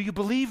 Do you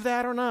believe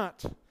that or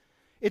not?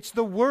 It's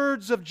the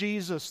words of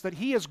Jesus that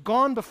he has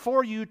gone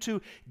before you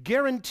to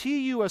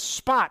guarantee you a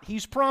spot.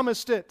 He's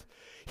promised it.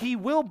 He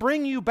will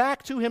bring you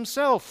back to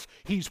himself.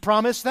 He's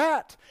promised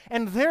that.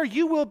 And there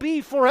you will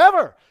be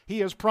forever. He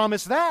has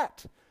promised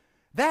that.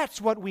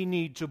 That's what we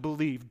need to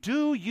believe.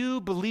 Do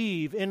you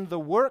believe in the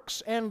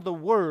works and the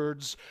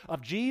words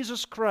of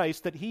Jesus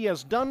Christ that He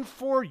has done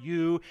for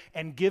you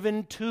and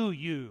given to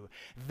you?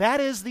 That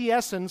is the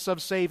essence of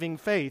saving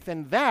faith,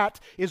 and that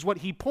is what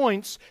He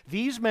points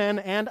these men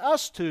and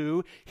us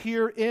to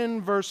here in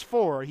verse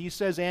 4. He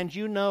says, "And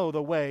you know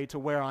the way to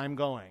where I'm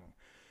going."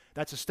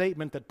 That's a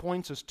statement that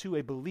points us to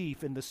a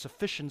belief in the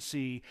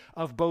sufficiency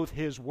of both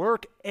His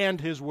work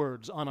and His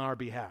words on our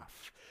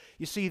behalf.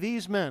 You see,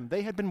 these men,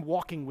 they had been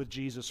walking with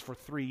Jesus for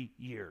 3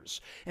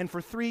 years. And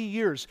for 3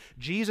 years,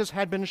 Jesus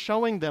had been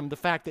showing them the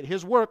fact that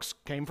His works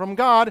came from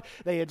God.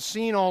 They had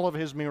seen all of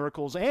His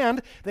miracles,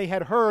 and they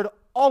had heard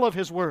all of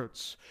His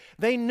words.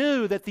 They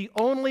knew that the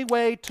only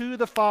way to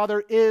the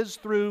Father is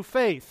through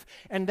faith.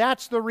 And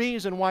that's the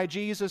reason why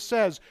Jesus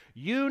says,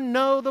 "You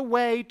know the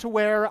way to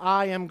where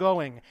I am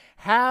going.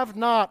 Have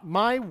not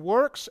my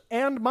works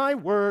and my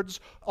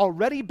words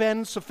already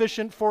been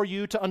sufficient for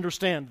you to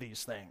understand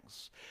these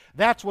things?"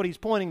 That's what He's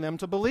pointing them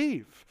to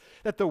believe,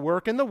 that the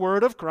work and the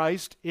word of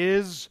Christ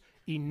is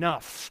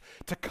enough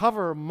to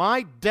cover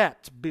my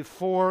debt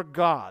before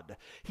God.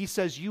 He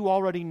says, "You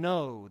already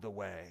know the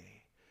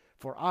way,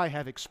 for I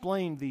have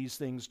explained these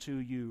things to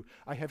you.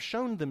 I have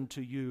shown them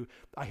to you.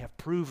 I have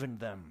proven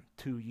them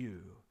to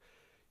you."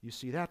 You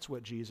see, that's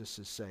what Jesus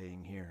is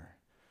saying here.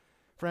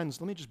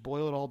 Friends, let me just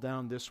boil it all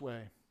down this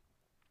way.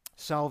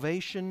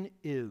 Salvation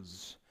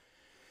is,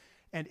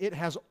 and it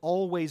has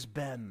always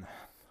been,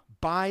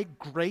 by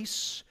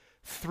grace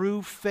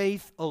through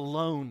faith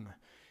alone,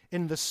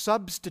 in the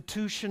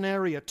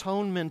substitutionary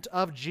atonement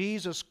of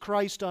Jesus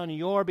Christ on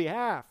your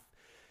behalf.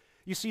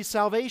 You see,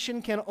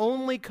 salvation can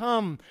only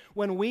come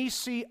when we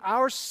see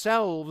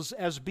ourselves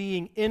as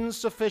being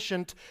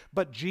insufficient,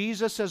 but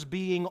Jesus as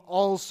being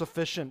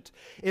all-sufficient.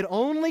 It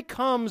only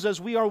comes as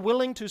we are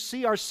willing to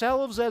see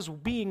ourselves as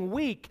being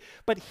weak,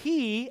 but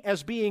He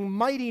as being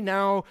mighty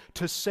now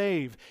to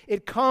save.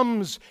 It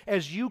comes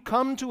as you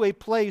come to a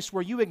place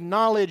where you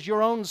acknowledge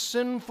your own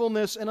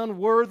sinfulness and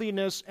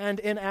unworthiness and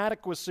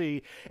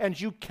inadequacy, and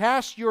you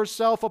cast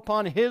yourself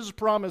upon His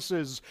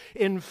promises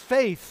in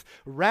faith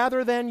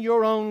rather than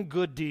your own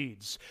good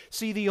deeds.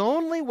 See, the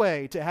only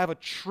way to have a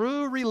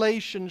true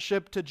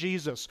relationship to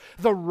Jesus,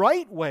 the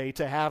right way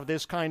to have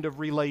this kind of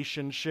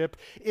relationship,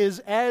 is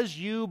as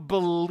you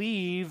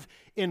believe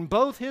in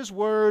both His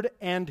word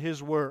and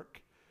His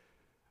work.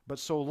 But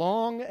so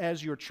long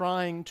as you're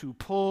trying to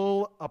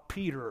pull a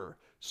Peter,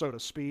 so to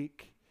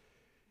speak,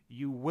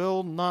 you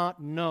will not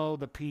know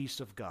the peace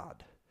of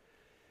God.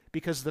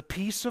 Because the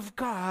peace of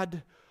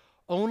God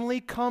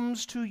only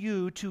comes to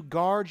you to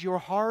guard your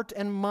heart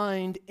and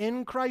mind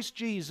in Christ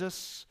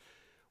Jesus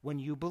when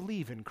you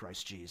believe in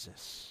Christ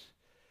Jesus.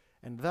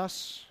 And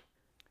thus,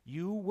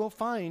 you will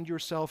find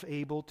yourself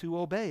able to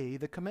obey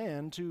the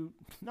command to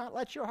not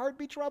let your heart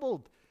be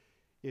troubled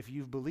if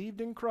you've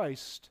believed in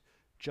Christ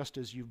just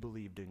as you've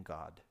believed in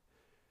God.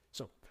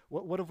 So,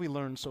 what have we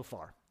learned so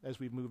far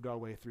as we've moved our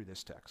way through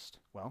this text?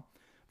 Well,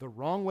 the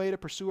wrong way to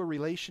pursue a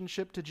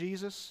relationship to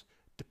Jesus,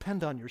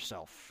 depend on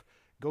yourself.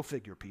 Go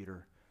figure,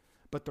 Peter.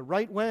 But the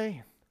right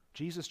way,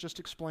 Jesus just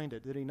explained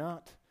it, did He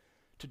not?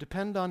 To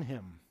depend on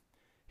Him,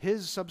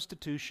 His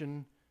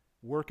substitution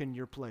work in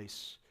your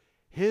place,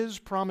 His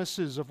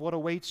promises of what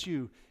awaits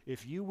you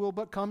if you will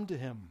but come to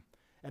Him,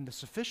 and the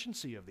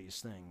sufficiency of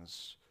these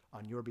things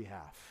on your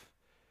behalf.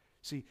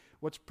 See,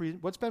 what's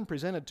been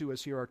presented to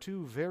us here are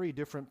two very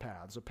different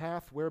paths. A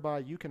path whereby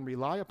you can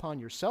rely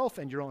upon yourself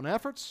and your own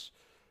efforts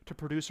to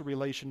produce a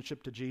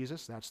relationship to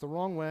Jesus. That's the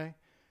wrong way.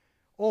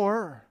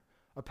 Or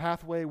a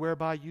pathway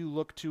whereby you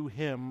look to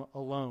Him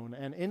alone.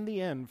 And in the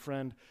end,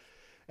 friend,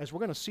 as we're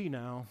going to see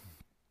now,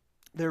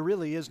 there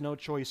really is no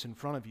choice in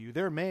front of you.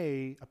 There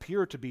may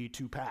appear to be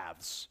two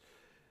paths,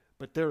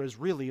 but there is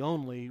really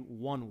only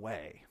one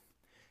way.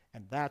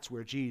 And that's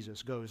where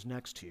Jesus goes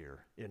next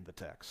here in the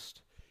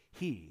text.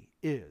 He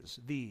is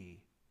the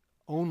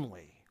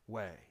only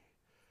way.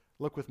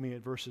 Look with me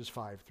at verses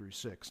 5 through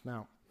 6.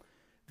 Now,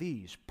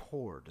 these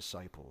poor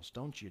disciples,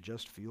 don't you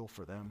just feel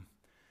for them?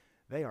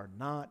 They are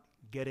not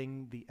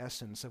getting the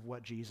essence of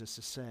what Jesus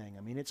is saying.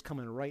 I mean, it's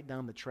coming right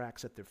down the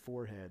tracks at their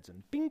foreheads,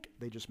 and bink,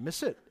 they just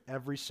miss it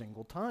every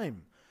single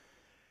time.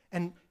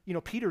 And,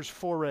 Peter's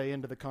foray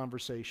into the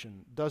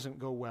conversation doesn't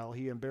go well.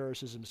 He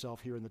embarrasses himself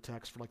here in the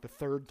text for like the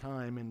third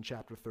time in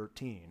chapter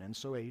 13. And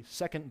so a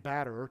second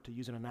batter, to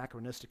use an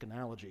anachronistic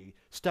analogy,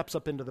 steps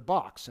up into the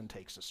box and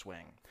takes a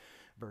swing.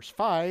 Verse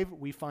 5,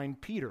 we find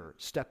Peter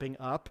stepping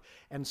up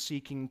and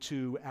seeking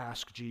to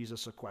ask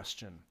Jesus a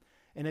question.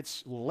 And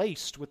it's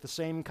laced with the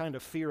same kind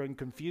of fear and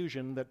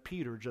confusion that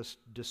Peter just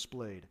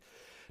displayed.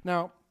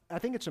 Now, I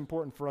think it's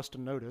important for us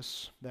to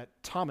notice that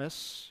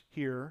Thomas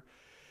here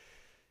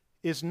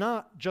is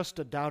not just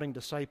a doubting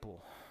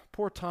disciple.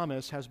 Poor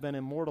Thomas has been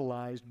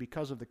immortalized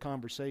because of the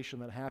conversation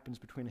that happens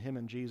between him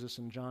and Jesus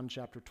in John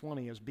chapter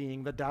 20 as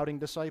being the doubting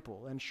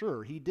disciple. And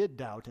sure, he did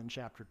doubt in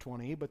chapter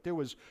 20, but there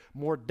was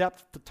more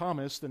depth to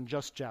Thomas than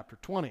just chapter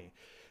 20.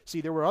 See,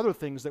 there were other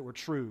things that were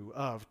true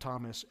of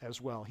Thomas as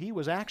well. He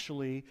was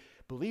actually,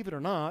 believe it or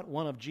not,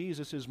 one of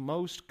Jesus'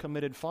 most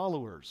committed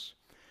followers.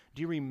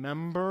 Do you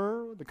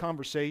remember the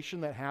conversation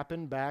that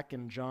happened back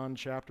in John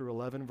chapter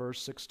 11, verse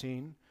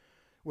 16,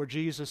 where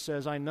Jesus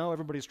says, I know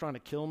everybody's trying to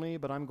kill me,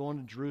 but I'm going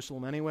to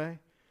Jerusalem anyway?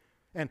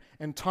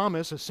 And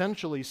Thomas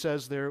essentially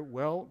says there,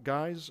 well,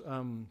 guys,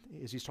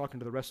 as he's talking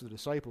to the rest of the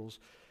disciples,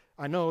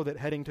 I know that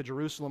heading to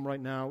Jerusalem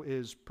right now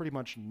is pretty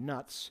much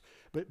nuts,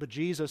 but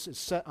Jesus is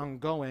set on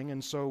going,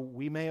 and so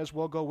we may as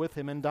well go with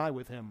him and die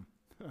with him.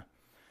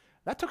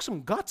 That took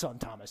some guts on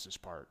Thomas's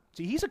part.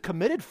 See, he's a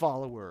committed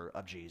follower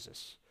of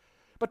Jesus.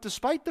 But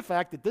despite the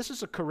fact that this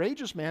is a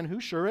courageous man who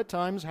sure at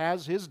times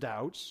has his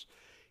doubts,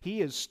 he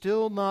is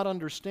still not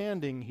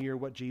understanding here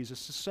what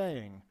Jesus is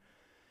saying.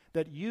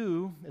 That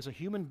you, as a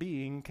human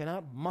being,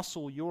 cannot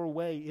muscle your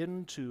way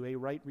into a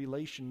right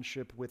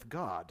relationship with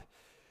God.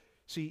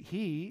 See,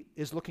 he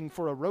is looking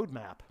for a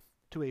roadmap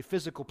to a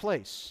physical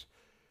place.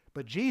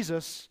 But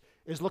Jesus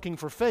is looking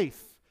for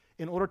faith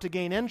in order to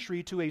gain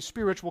entry to a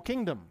spiritual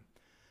kingdom.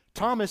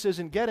 Thomas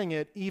isn't getting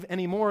it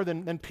any more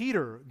than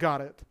Peter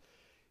got it.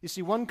 You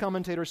see, one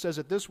commentator says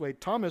it this way: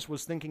 Thomas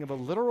was thinking of a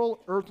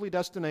literal earthly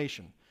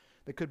destination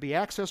that could be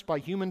accessed by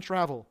human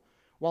travel,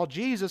 while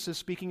Jesus is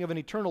speaking of an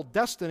eternal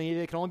destiny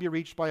that can only be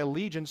reached by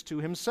allegiance to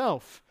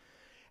himself.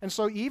 And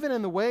so even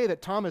in the way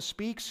that Thomas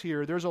speaks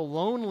here, there's a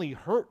lonely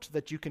hurt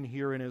that you can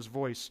hear in his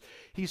voice.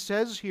 He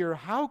says here,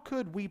 how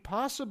could we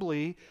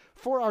possibly,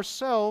 for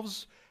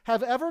ourselves,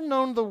 have ever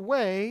known the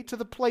way to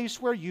the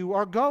place where you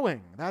are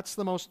going? That's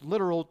the most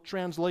literal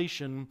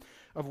translation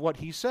of what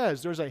he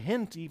says. There's a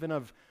hint even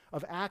of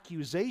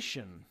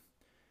accusation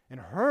and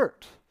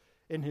hurt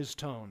in his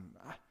tone.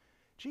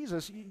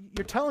 Jesus,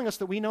 you're telling us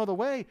that we know the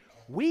way.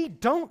 We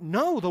don't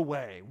know the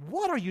way.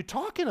 What are you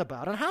talking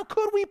about? And how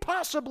could we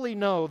possibly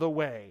know the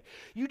way?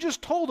 You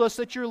just told us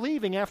that you're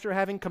leaving after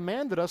having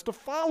commanded us to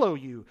follow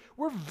you.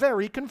 We're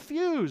very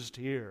confused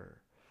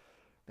here.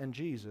 And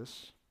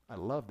Jesus, I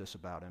love this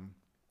about him,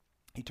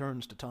 he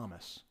turns to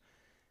Thomas.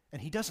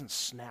 And he doesn't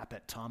snap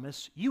at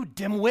Thomas. You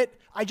dimwit,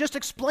 I just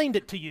explained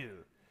it to you.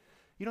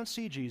 You don't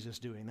see Jesus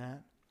doing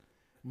that.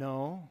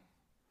 No.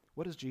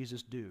 What does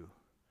Jesus do?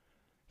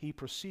 He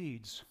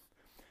proceeds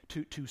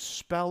to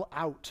spell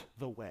out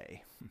the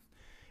way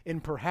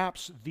in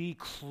perhaps the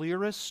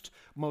clearest,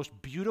 most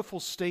beautiful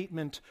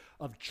statement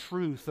of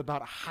truth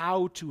about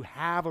how to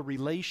have a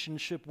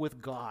relationship with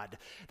God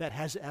that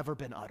has ever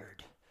been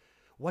uttered.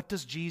 What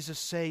does Jesus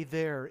say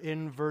there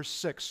in verse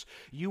 6?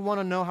 You want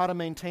to know how to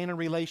maintain a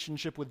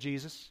relationship with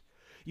Jesus?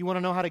 You want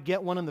to know how to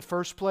get one in the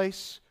first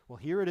place? Well,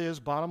 here it is,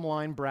 bottom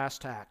line, brass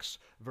tacks,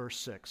 verse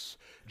 6.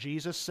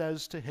 Jesus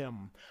says to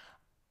him,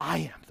 I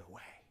am the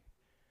way.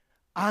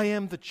 I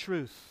am the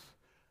truth.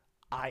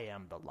 I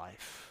am the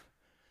life.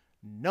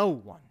 No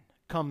one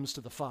comes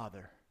to the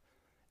Father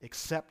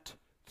except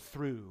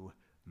through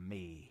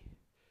me.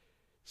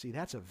 See,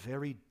 that's a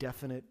very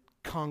definite,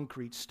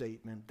 concrete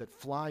statement that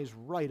flies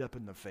right up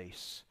in the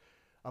face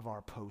of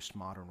our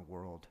postmodern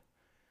world.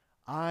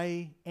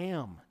 I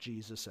am,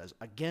 Jesus says.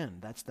 Again,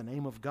 that's the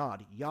name of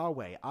God,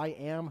 Yahweh. I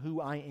am who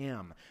I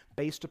am,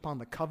 based upon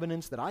the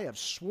covenants that I have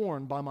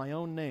sworn by my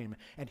own name.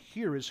 And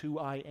here is who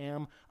I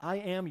am. I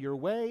am your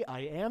way. I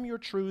am your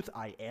truth.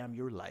 I am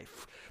your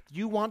life.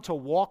 You want to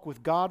walk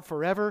with God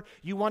forever?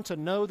 You want to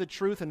know the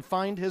truth and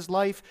find his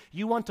life?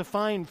 You want to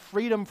find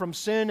freedom from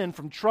sin and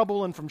from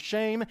trouble and from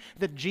shame?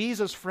 That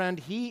Jesus, friend,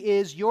 he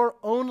is your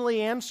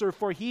only answer,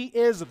 for he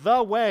is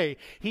the way.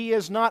 He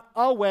is not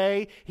a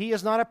way. He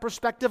is not a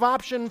prospective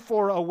option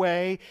for a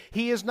way.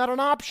 He is not an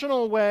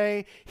optional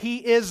way. He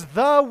is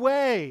the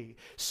way.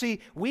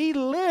 See, we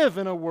live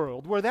in a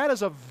world where that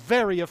is a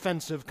very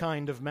offensive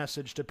kind of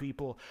message to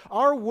people.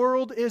 Our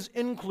world is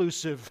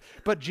inclusive,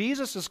 but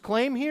Jesus'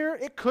 claim here,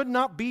 it could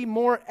not be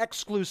more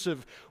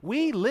exclusive.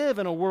 We live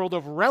in a world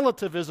of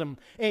relativism,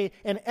 an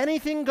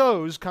anything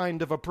goes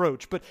kind of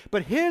approach,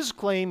 but his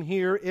claim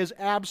here is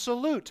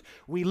absolute.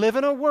 We live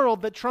in a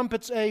world that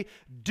trumpets a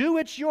do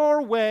it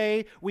your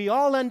way, we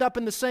all end up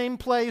in the same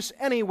place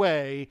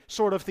anyway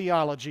sort of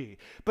theology.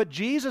 But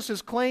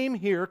Jesus' claim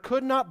here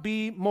could not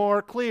be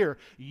more clear.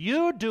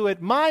 You do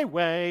it my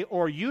way,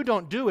 or you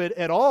don't do it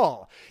at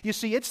all. You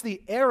see, it's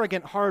the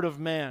arrogant heart of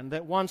man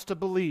that wants to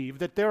believe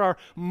that there are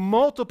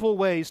multiple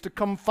ways to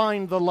come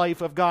find the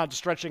life of God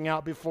stretching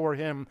out before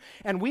him.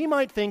 And we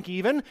might think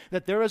even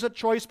that there is a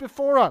choice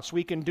before us.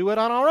 We can do it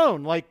on our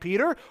own, like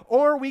Peter,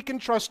 or we can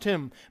trust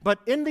him. But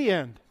in the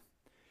end,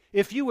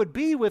 if you would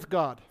be with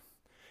God,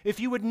 if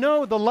you would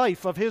know the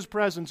life of his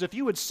presence, if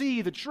you would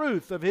see the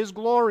truth of his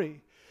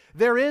glory,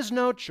 there is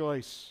no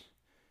choice.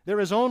 There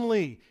is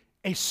only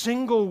a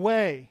single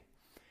way,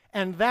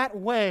 and that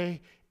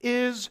way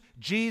is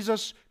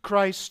Jesus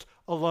Christ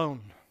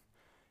alone.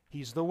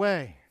 He's the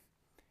way.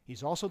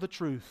 He's also the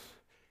truth.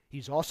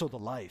 He's also the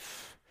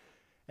life.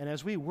 And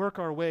as we work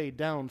our way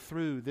down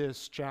through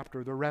this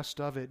chapter, the rest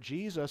of it,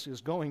 Jesus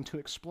is going to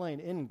explain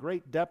in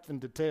great depth and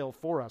detail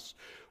for us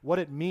what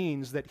it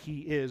means that he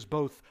is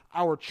both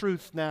our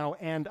truth now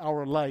and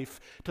our life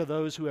to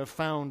those who have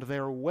found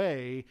their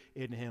way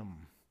in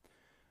him.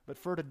 But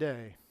for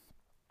today,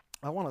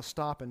 I want to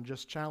stop and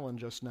just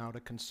challenge us now to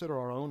consider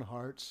our own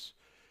hearts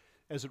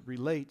as it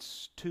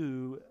relates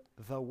to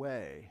the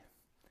way.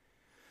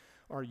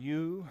 Are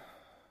you,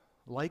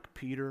 like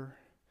Peter,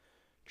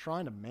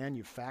 trying to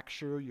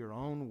manufacture your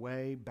own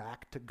way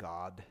back to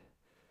God?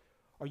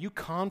 Are you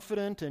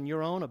confident in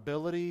your own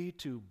ability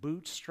to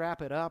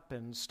bootstrap it up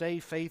and stay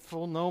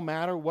faithful no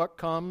matter what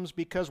comes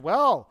because,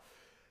 well,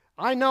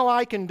 I know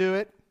I can do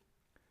it?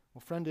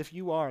 Well, friend, if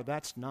you are,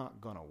 that's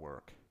not going to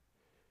work.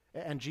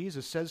 And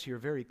Jesus says here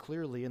very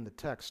clearly in the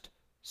text,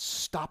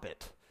 stop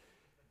it.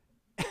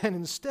 And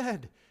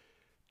instead,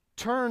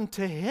 turn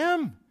to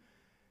Him,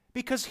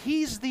 because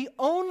He's the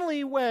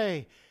only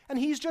way. And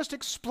He's just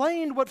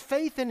explained what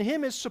faith in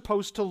Him is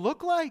supposed to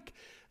look like.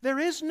 There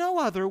is no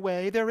other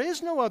way. There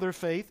is no other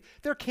faith.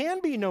 There can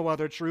be no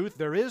other truth.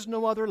 There is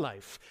no other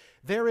life.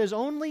 There is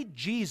only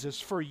Jesus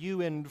for you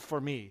and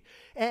for me.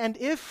 And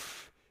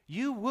if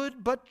you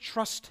would but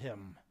trust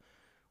Him,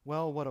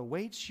 well, what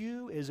awaits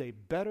you is a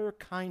better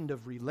kind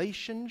of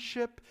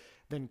relationship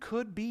than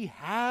could be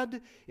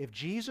had if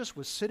Jesus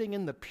was sitting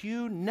in the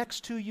pew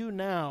next to you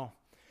now.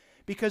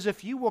 Because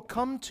if you will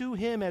come to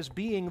Him as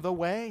being the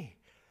way,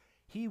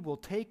 He will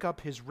take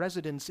up His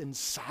residence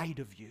inside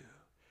of you.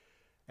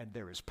 And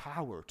there is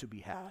power to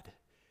be had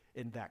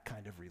in that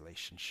kind of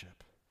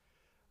relationship.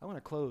 I want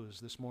to close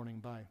this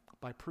morning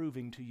by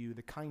proving to you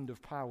the kind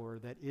of power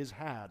that is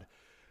had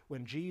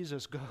when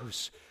Jesus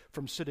goes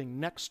from sitting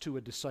next to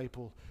a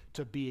disciple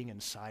to being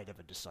inside of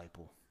a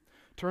disciple.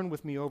 Turn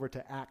with me over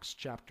to Acts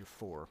chapter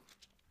 4,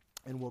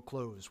 and we'll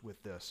close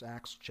with this.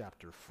 Acts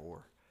chapter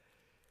 4.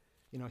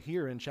 You know,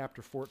 here in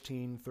chapter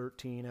 14,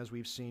 13, as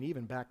we've seen,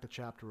 even back to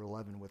chapter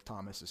 11 with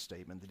Thomas's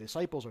statement, the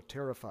disciples are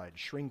terrified,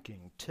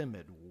 shrinking,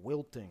 timid,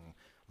 wilting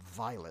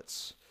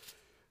violets.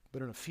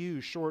 But in a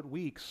few short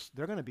weeks,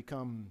 they're going to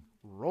become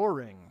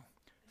roaring,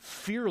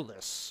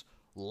 fearless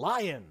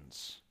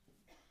lions.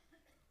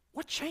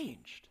 What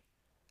changed?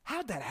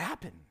 How'd that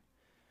happen?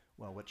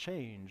 Well, what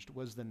changed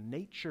was the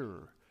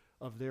nature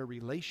of their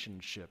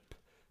relationship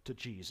to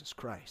Jesus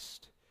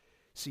Christ.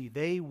 See,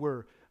 they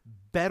were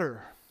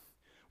better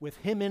with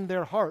Him in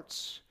their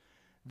hearts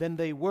than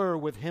they were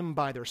with Him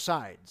by their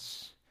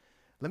sides.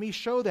 Let me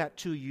show that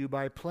to you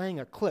by playing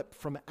a clip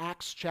from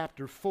Acts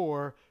chapter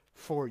 4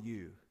 for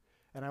you.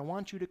 And I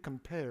want you to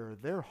compare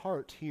their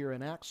heart here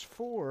in Acts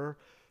 4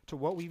 to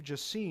what we've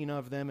just seen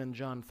of them in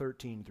John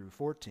 13 through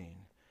 14.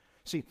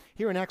 See,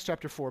 here in Acts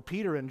chapter 4,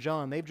 Peter and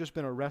John, they've just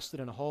been arrested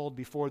and hauled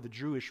before the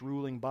Jewish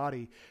ruling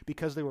body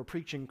because they were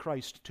preaching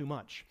Christ too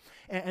much.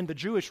 And the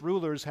Jewish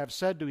rulers have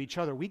said to each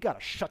other, we got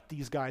to shut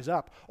these guys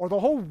up, or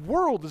the whole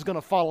world is going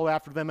to follow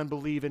after them and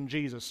believe in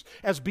Jesus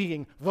as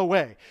being the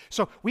way.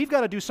 So we've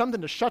got to do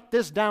something to shut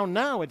this down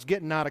now. It's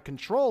getting out of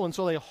control. And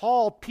so they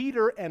haul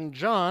Peter and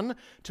John,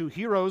 two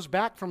heroes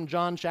back from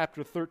John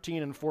chapter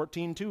 13 and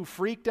 14, two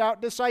freaked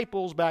out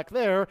disciples back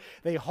there.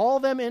 They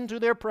haul them into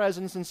their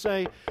presence and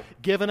say,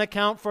 give an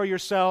account for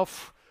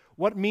yourself.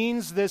 What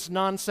means this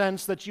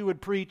nonsense that you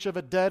would preach of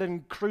a dead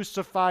and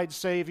crucified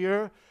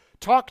Savior?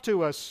 Talk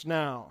to us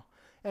now.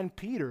 And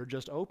Peter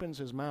just opens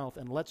his mouth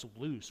and lets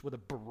loose with a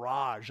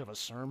barrage of a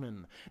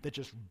sermon that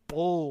just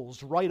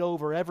bowls right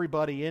over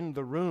everybody in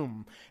the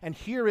room. And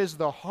here is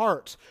the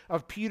heart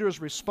of Peter's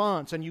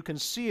response, and you can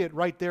see it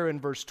right there in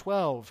verse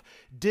 12.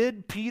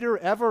 Did Peter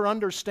ever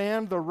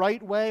understand the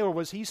right way, or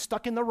was he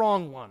stuck in the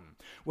wrong one?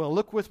 Well,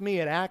 look with me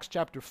at Acts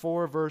chapter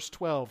 4, verse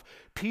 12.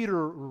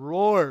 Peter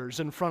roars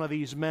in front of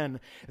these men,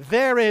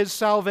 there is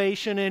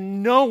salvation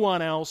in no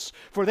one else,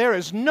 for there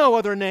is no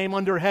other name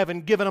under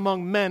heaven given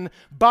among men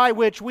by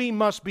which we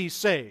must be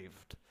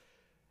saved.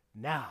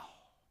 Now,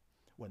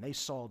 when they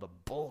saw the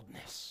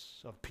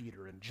boldness of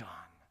Peter and John,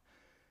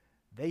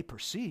 they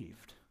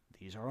perceived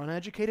these are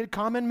uneducated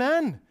common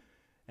men,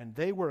 and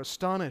they were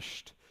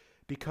astonished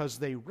because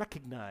they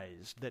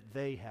recognized that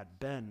they had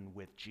been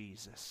with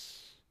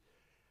Jesus.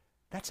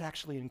 That's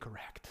actually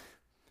incorrect.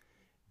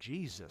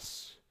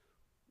 Jesus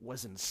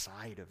was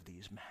inside of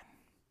these men.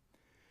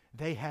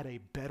 They had a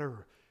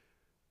better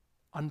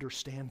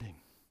understanding,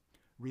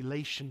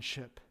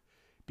 relationship,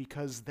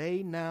 because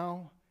they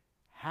now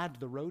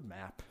had the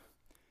roadmap.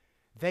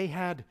 They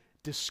had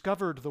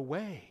discovered the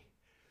way,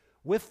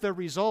 with the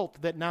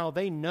result that now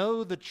they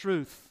know the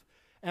truth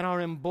and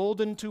are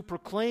emboldened to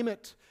proclaim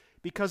it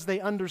because they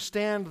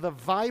understand the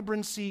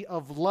vibrancy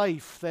of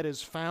life that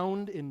is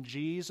found in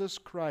Jesus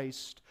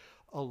Christ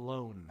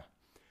alone.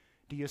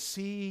 Do you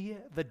see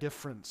the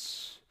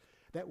difference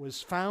that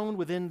was found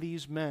within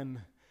these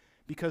men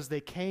because they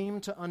came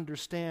to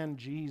understand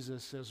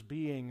Jesus as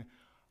being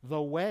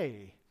the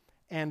way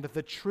and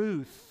the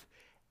truth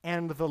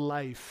and the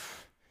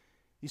life?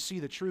 You see,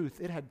 the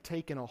truth, it had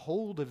taken a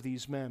hold of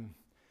these men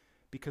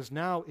because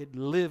now it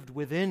lived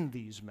within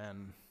these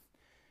men.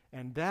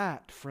 And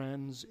that,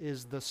 friends,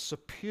 is the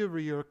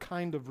superior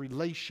kind of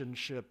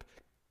relationship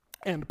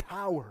and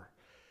power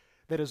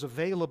that is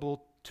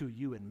available to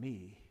you and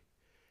me.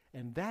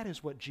 And that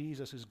is what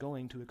Jesus is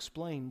going to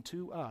explain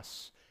to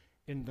us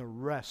in the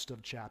rest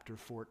of chapter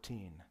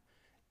 14.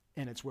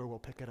 And it's where we'll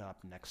pick it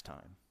up next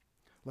time.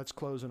 Let's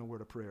close in a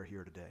word of prayer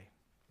here today.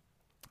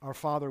 Our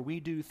Father, we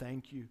do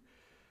thank you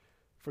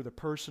for the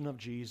person of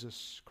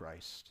Jesus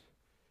Christ,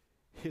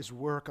 his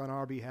work on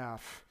our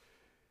behalf.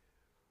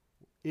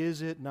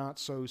 Is it not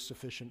so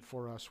sufficient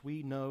for us?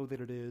 We know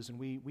that it is, and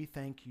we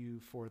thank you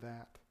for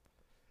that.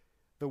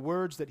 The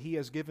words that he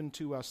has given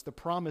to us, the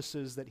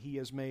promises that he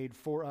has made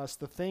for us,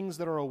 the things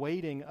that are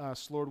awaiting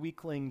us, Lord, we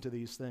cling to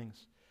these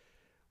things.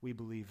 We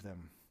believe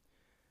them.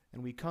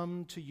 And we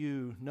come to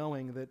you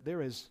knowing that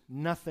there is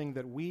nothing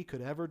that we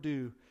could ever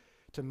do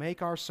to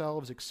make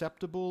ourselves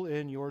acceptable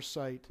in your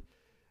sight.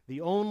 The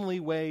only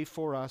way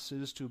for us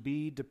is to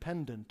be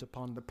dependent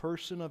upon the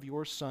person of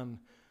your Son,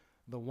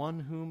 the one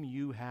whom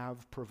you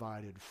have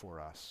provided for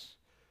us.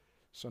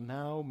 So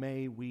now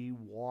may we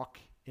walk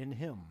in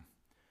him,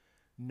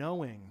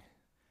 knowing,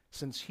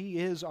 since he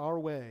is our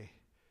way,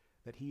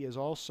 that he is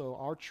also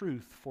our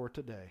truth for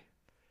today,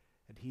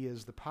 and he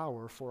is the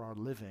power for our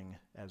living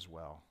as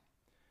well.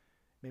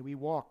 May we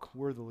walk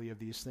worthily of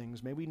these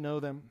things. May we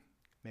know them.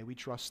 May we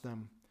trust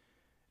them.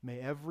 May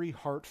every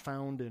heart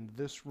found in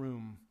this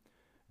room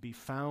be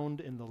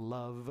found in the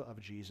love of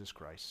Jesus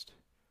Christ.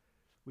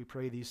 We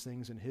pray these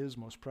things in his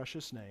most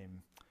precious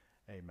name.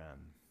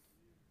 Amen.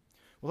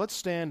 Well, let's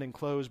stand and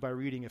close by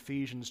reading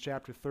Ephesians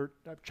chapter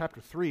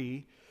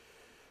 3,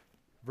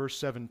 verse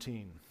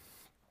 17.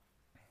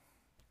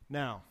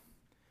 Now,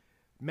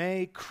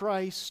 may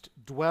Christ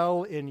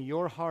dwell in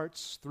your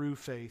hearts through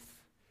faith,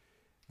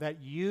 that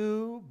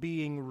you,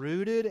 being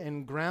rooted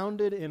and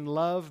grounded in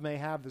love, may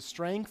have the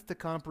strength to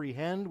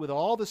comprehend with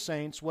all the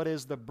saints what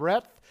is the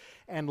breadth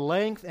and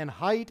length and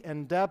height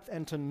and depth,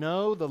 and to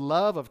know the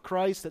love of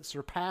Christ that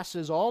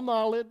surpasses all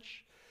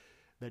knowledge,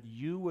 that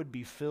you would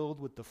be filled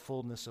with the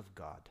fullness of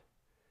God.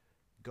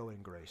 Go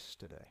in grace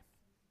today.